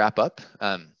will wrap up.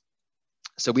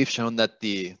 So we've shown that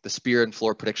the SPEAR and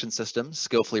floor prediction systems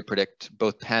skillfully predict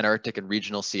both pan-Arctic and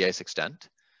regional sea ice extent.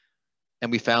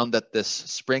 And we found that this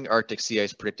spring Arctic sea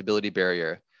ice predictability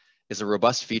barrier is a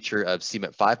robust feature of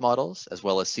CMIP-5 models, as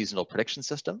well as seasonal prediction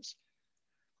systems.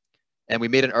 And we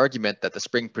made an argument that the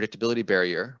spring predictability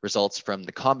barrier results from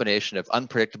the combination of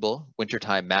unpredictable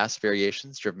wintertime mass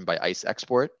variations driven by ice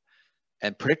export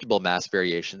and predictable mass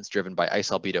variations driven by ice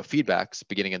albedo feedbacks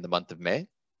beginning in the month of May.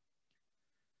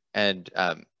 And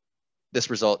these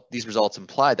results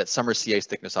imply that summer sea ice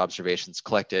thickness observations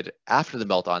collected after the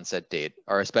melt onset date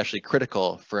are especially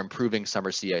critical for improving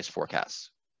summer sea ice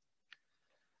forecasts.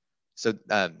 So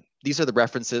these are the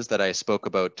references that I spoke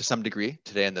about to some degree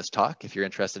today in this talk, if you're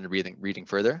interested in reading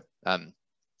further. I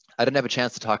didn't have a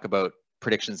chance to talk about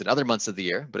predictions in other months of the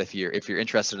year, but if you're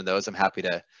interested in those, I'm happy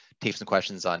to take some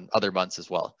questions on other months as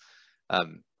well.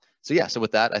 So yeah, so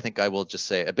with that, I think I will just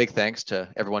say a big thanks to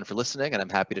everyone for listening, and I'm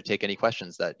happy to take any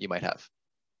questions that you might have.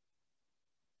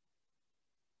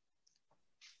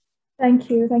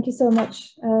 Thank you so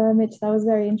much, Mitch. That was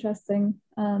very interesting,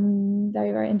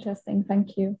 very interesting.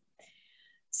 Thank you.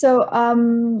 So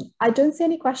I don't see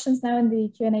any questions now in the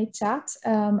Q&A chat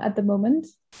at the moment.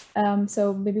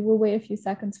 So maybe we'll wait a few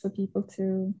seconds for people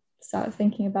to start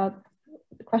thinking about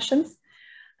the questions.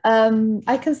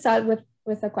 I can start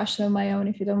with a question of my own,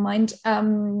 if you don't mind.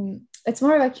 It's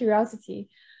more of a curiosity,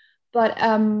 but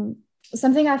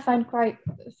something I find quite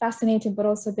fascinating, but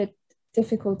also a bit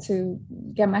difficult to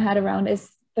get my head around is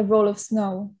the role of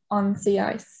snow on sea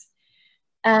ice.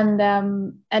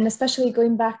 And especially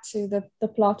going back to the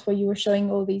plot where you were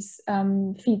showing all these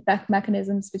feedback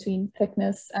mechanisms between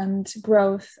thickness and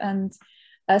growth, and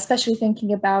especially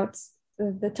thinking about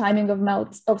the timing of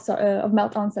melt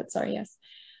onset. Sorry, yes.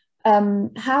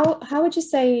 How would you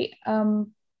say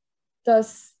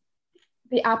does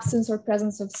the absence or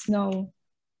presence of snow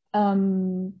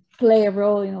play a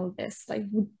role in all this? Like,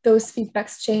 would those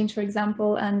feedbacks change, for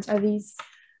example, and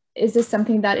is this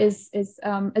something that is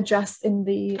addressed in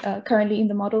the currently in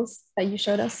the models that you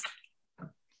showed us?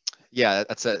 Yeah,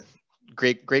 that's a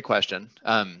great question.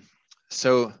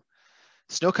 So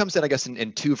snow comes in, I guess,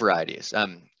 in two varieties.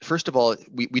 First of all,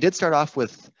 we did start off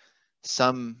with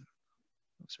some,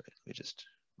 sorry, let me just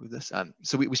move this.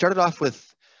 So we started off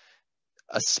with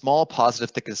a small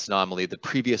positive thickness anomaly the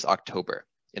previous October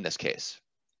in this case.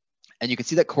 And you can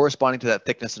see that corresponding to that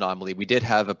thickness anomaly, we did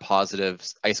have a positive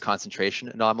ice concentration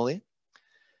anomaly.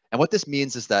 And what this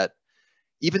means is that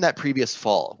even that previous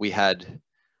fall, we had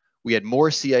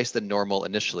more sea ice than normal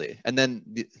initially. And then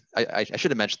I should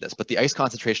have mentioned this, but the ice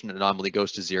concentration anomaly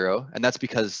goes to 0. And that's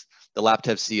because the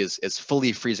Laptev Sea is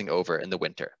fully freezing over in the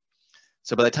winter.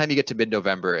 So by the time you get to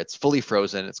mid-November, it's fully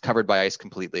frozen, it's covered by ice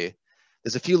completely.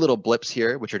 There's a few little blips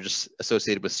here, which are just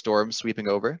associated with storms sweeping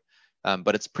over.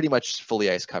 But it's pretty much fully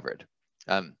ice covered.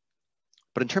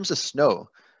 But in terms of snow,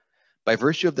 by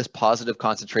virtue of this positive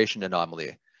concentration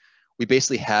anomaly, we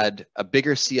basically had a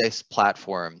bigger sea ice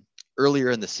platform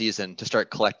earlier in the season to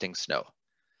start collecting snow.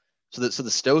 So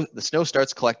the snow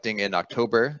starts collecting in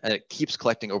October, and it keeps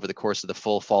collecting over the course of the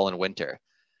full fall and winter.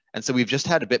 And so we've just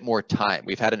had a bit more time.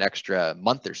 We've had an extra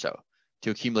month or so to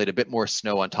accumulate a bit more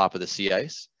snow on top of the sea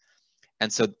ice.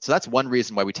 And so that's one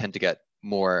reason why we tend to get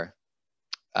more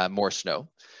snow.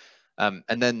 And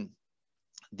then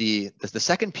the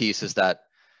second piece is that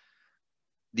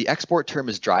the export term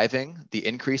is driving the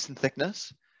increase in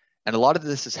thickness. And a lot of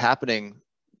this is happening,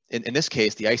 in this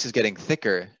case, the ice is getting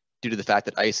thicker due to the fact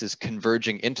that ice is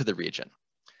converging into the region.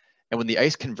 And when the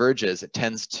ice converges, it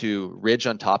tends to ridge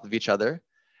on top of each other.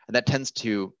 And that tends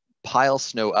to pile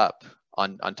snow up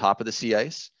on top of the sea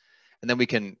ice. And then we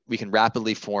can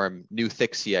rapidly form new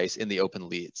thick sea ice in the open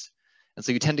leads. And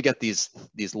so you tend to get these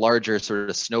larger sort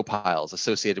of snow piles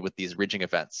associated with these ridging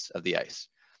events of the ice.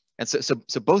 And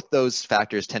so both those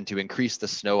factors tend to increase the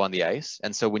snow on the ice.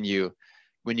 And so when you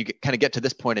kind of get to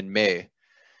this point in May,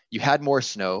 you had more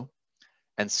snow,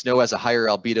 and snow has a higher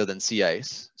albedo than sea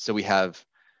ice. So we have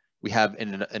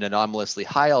an anomalously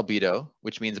high albedo,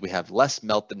 which means we have less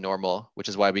melt than normal, which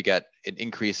is why we get an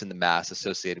increase in the mass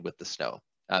associated with the snow.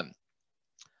 And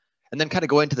then kind of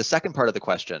going to the second part of the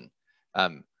question,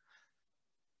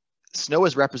 snow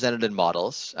is represented in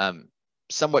models,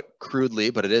 somewhat crudely,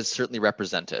 but it is certainly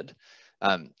represented.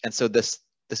 And so this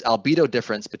albedo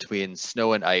difference between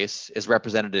snow and ice is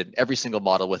represented in every single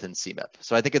model within CMIP.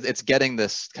 So I think it's getting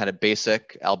this kind of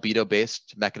basic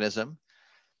albedo-based mechanism.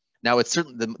 Now, it's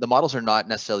certainly the models are not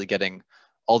necessarily getting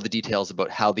all the details about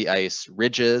how the ice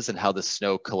ridges and how the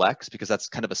snow collects, because that's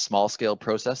kind of a small scale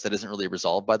process that isn't really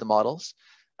resolved by the models.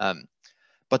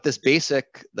 But this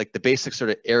basic sort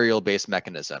of aerial-based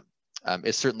mechanism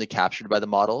is certainly captured by the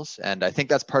models. And I think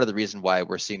that's part of the reason why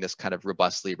we're seeing this kind of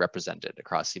robustly represented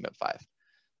across CMIP 5.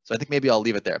 So I think maybe I'll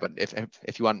leave it there, but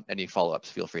if you want any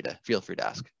follow-ups, feel free to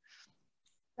ask.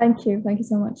 Thank you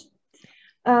so much.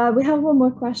 We have one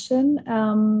more question.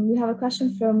 We have a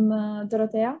question from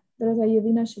Dorothea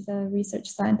Jovina. She's a research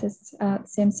scientist at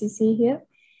CMCC here.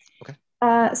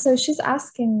 Okay. So she's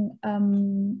asking,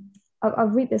 I'll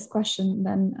read this question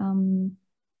then.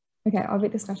 Okay, I'll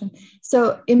read this question.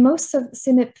 So in most of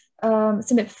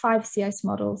CMIP 5 sea ice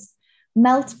models,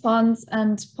 melt ponds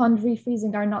and pond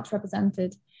refreezing are not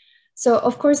represented. So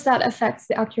of course that affects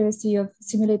the accuracy of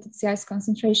simulated sea ice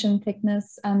concentration,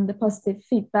 thickness, and the positive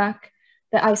feedback,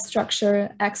 the ice structure,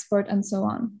 export, and so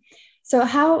on. So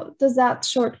how does that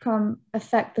shortcome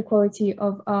affect the quality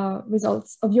of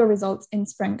your results in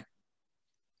spring?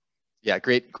 Yeah,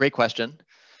 great question.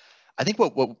 I think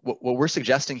what we're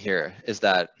suggesting here is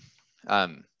that,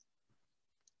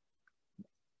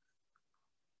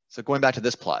 so going back to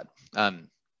this plot,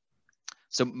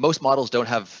 so most models don't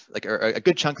have, like, or a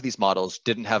good chunk of these models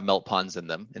didn't have melt ponds in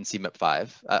them in CMIP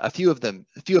 5. A few of them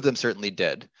certainly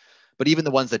did, but even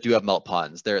the ones that do have melt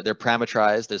ponds, they're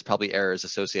parametrized. There's probably errors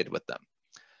associated with them.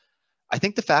 I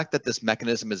think the fact that this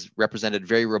mechanism is represented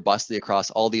very robustly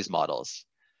across all these models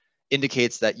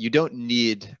indicates that you don't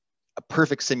need a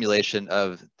perfect simulation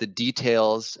of the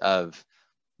details of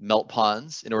melt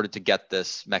ponds in order to get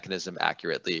this mechanism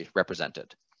accurately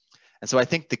represented. And so I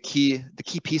think the key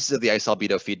pieces of the ice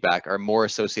albedo feedback are more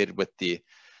associated with the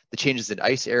changes in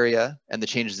ice area and the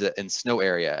changes in snow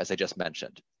area, as I just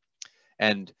mentioned.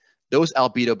 And those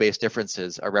albedo-based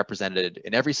differences are represented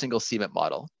in every single CMIP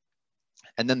model.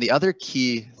 And then the other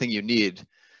key thing you need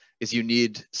is you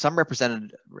need some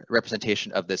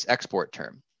representation of this export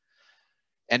term.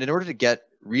 And in order to get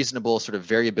reasonable sort of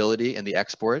variability in the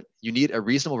export, you need a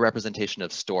reasonable representation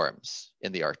of storms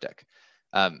in the Arctic.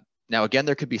 Now, again,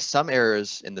 there could be some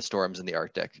errors in the storms in the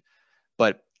Arctic,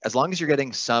 but as long as you're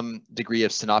getting some degree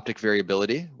of synoptic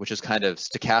variability, which is kind of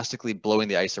stochastically blowing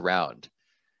the ice around,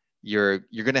 you're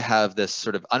going to have this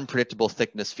sort of unpredictable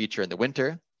thickness feature in the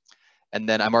winter. And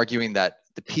then I'm arguing that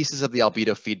the pieces of the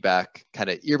albedo feedback, kind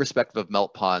of irrespective of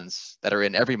melt ponds that are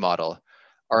in every model,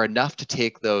 are enough to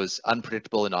take those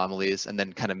unpredictable anomalies and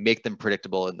then kind of make them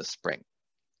predictable in the spring.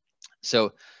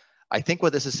 So I think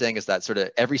what this is saying is that sort of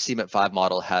every CMIP 5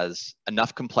 model has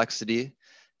enough complexity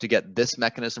to get this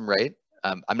mechanism right.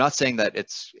 I'm not saying that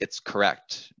it's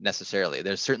correct necessarily.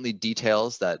 There's certainly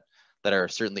details that are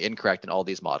certainly incorrect in all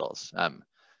these models.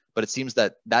 But it seems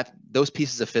that those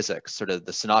pieces of physics, sort of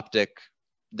the synoptic,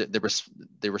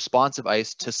 the response of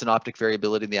ice to synoptic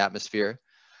variability in the atmosphere,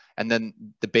 and then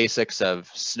the basics of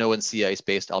snow and sea ice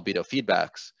based albedo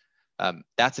feedbacks,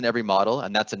 that's in every model,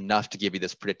 and that's enough to give you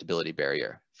this predictability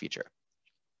barrier feature.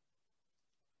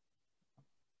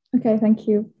 Okay, thank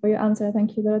you for your answer.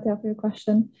 Thank you, Dorothea, for your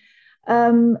question.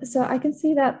 So I can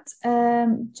see that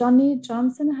Johnny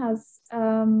Johnson has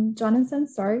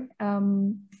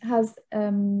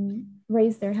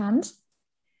raised their hand.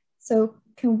 So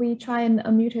can we try and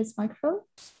unmute his microphone?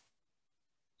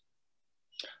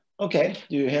 Okay,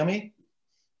 do you hear me?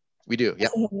 We do, yeah.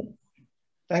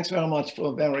 Thanks very much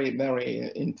for a very,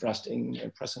 very interesting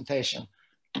presentation.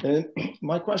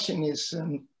 My question is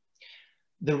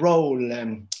the role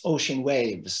ocean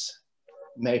waves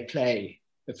may play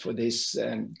for this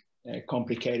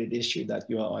complicated issue that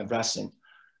you are addressing.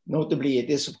 Notably,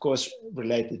 it is of course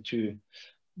related to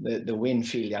the wind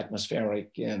field, the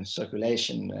atmospheric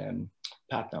circulation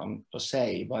pattern per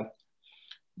se, but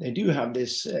they do have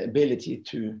this ability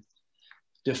to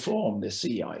deform the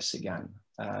sea ice again,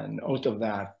 and out of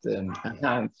that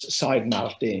enhance side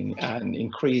melting and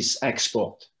increase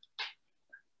export.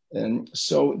 And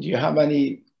so do you have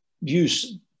any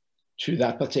views to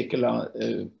that particular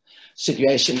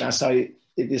situation? As it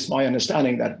is my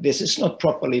understanding that this is not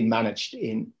properly managed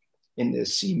in the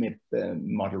CMIP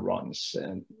model runs,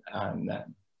 and I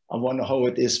wonder how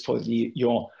it is for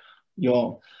your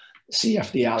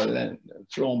GFDL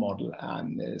floor model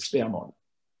and SPEAR model.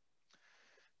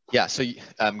 Yeah, so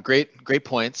great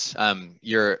points.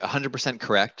 You're 100%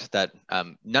 correct that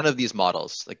none of these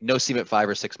models, like no CMIP 5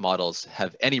 or 6 models,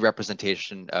 have any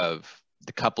representation of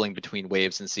the coupling between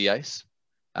waves and sea ice.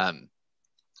 And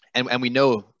we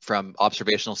know from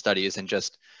observational studies and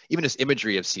even just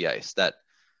imagery of sea ice that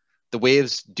the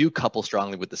waves do couple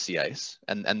strongly with the sea ice,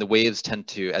 and the waves tend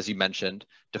to, as you mentioned,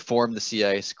 deform the sea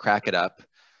ice, crack it up,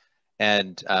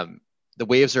 and the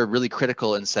waves are really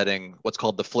critical in setting what's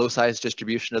called the flow size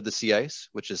distribution of the sea ice,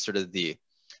 which is sort of the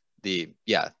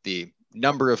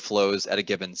number of flows at a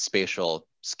given spatial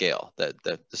scale,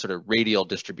 the sort of radial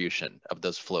distribution of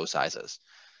those flow sizes.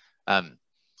 And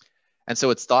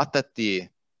so it's thought that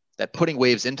that putting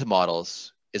waves into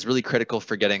models is really critical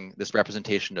for getting this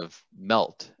representation of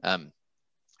melt. And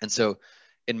so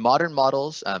in modern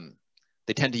models,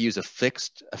 they tend to use a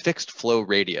fixed flow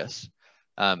radius.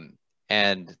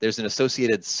 And there's an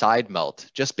associated side melt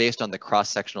just based on the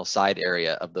cross-sectional side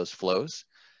area of those flows.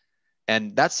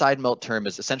 And that side melt term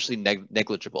is essentially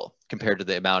negligible compared to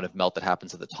the amount of melt that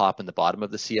happens at the top and the bottom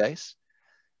of the sea ice.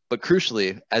 But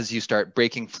crucially, as you start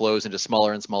breaking flows into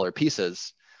smaller and smaller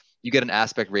pieces, you get an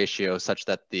aspect ratio such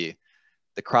that the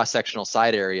cross-sectional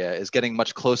side area is getting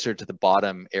much closer to the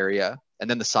bottom area, and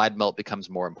then the side melt becomes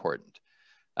more important.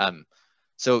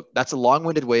 So that's a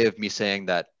long-winded way of me saying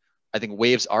that I think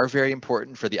waves are very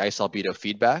important for the ice albedo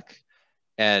feedback,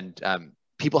 and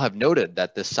people have noted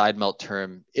that this side melt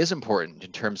term is important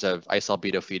in terms of ice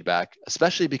albedo feedback,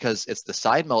 especially because it's the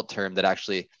side melt term that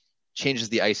actually changes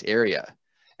the ice area,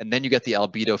 and then you get the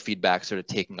albedo feedback sort of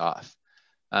taking off.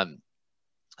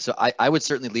 So I would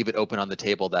certainly leave it open on the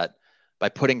table that by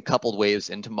putting coupled waves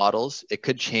into models, it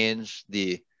could change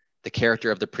the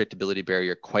character of the predictability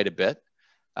barrier quite a bit.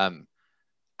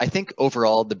 I think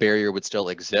overall the barrier would still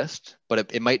exist,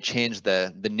 but it might change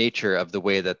the nature of the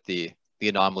way that the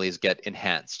anomalies get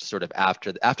enhanced sort of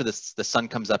after the sun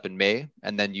comes up in May,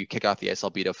 and then you kick off the ice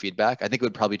albedo feedback. I think it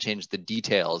would probably change the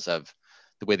details of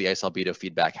the way the ice albedo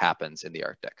feedback happens in the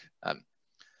Arctic.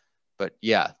 But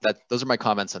yeah, those are my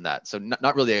comments on that. So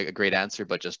not really a great answer,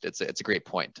 but just it's a great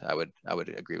point. I would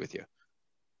agree with you.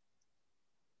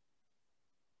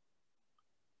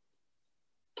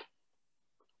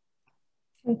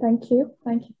 Okay, thank you.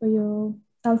 Thank you for your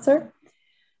answer.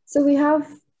 So we have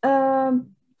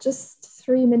just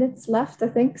 3 minutes left, I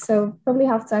think. So probably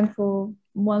have time for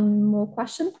one more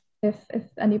question if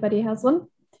anybody has one.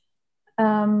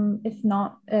 If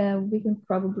not, we can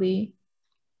probably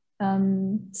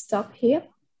stop here.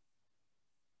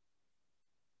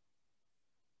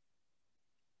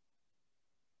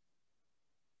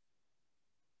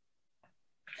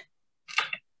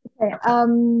 Okay.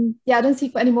 Yeah, I don't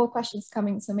see any more questions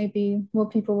coming, so maybe more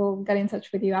people will get in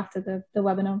touch with you after the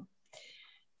webinar.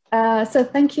 So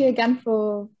thank you again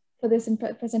for this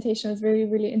presentation. It was really,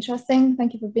 really interesting.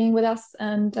 Thank you for being with us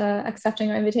and accepting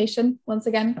our invitation once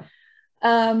again.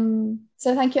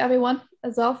 So thank you everyone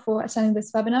as well for attending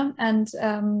this webinar, and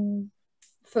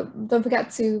don't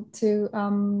forget to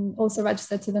also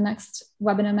register to the next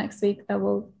webinar next week that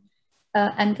will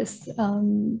end this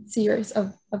series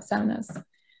of seminars.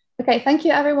 Okay, thank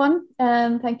you everyone,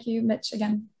 and thank you Mitch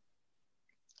again.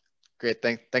 Great,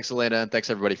 thanks Elena, and thanks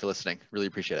everybody for listening. Really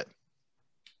appreciate it.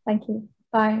 Thank you,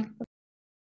 bye.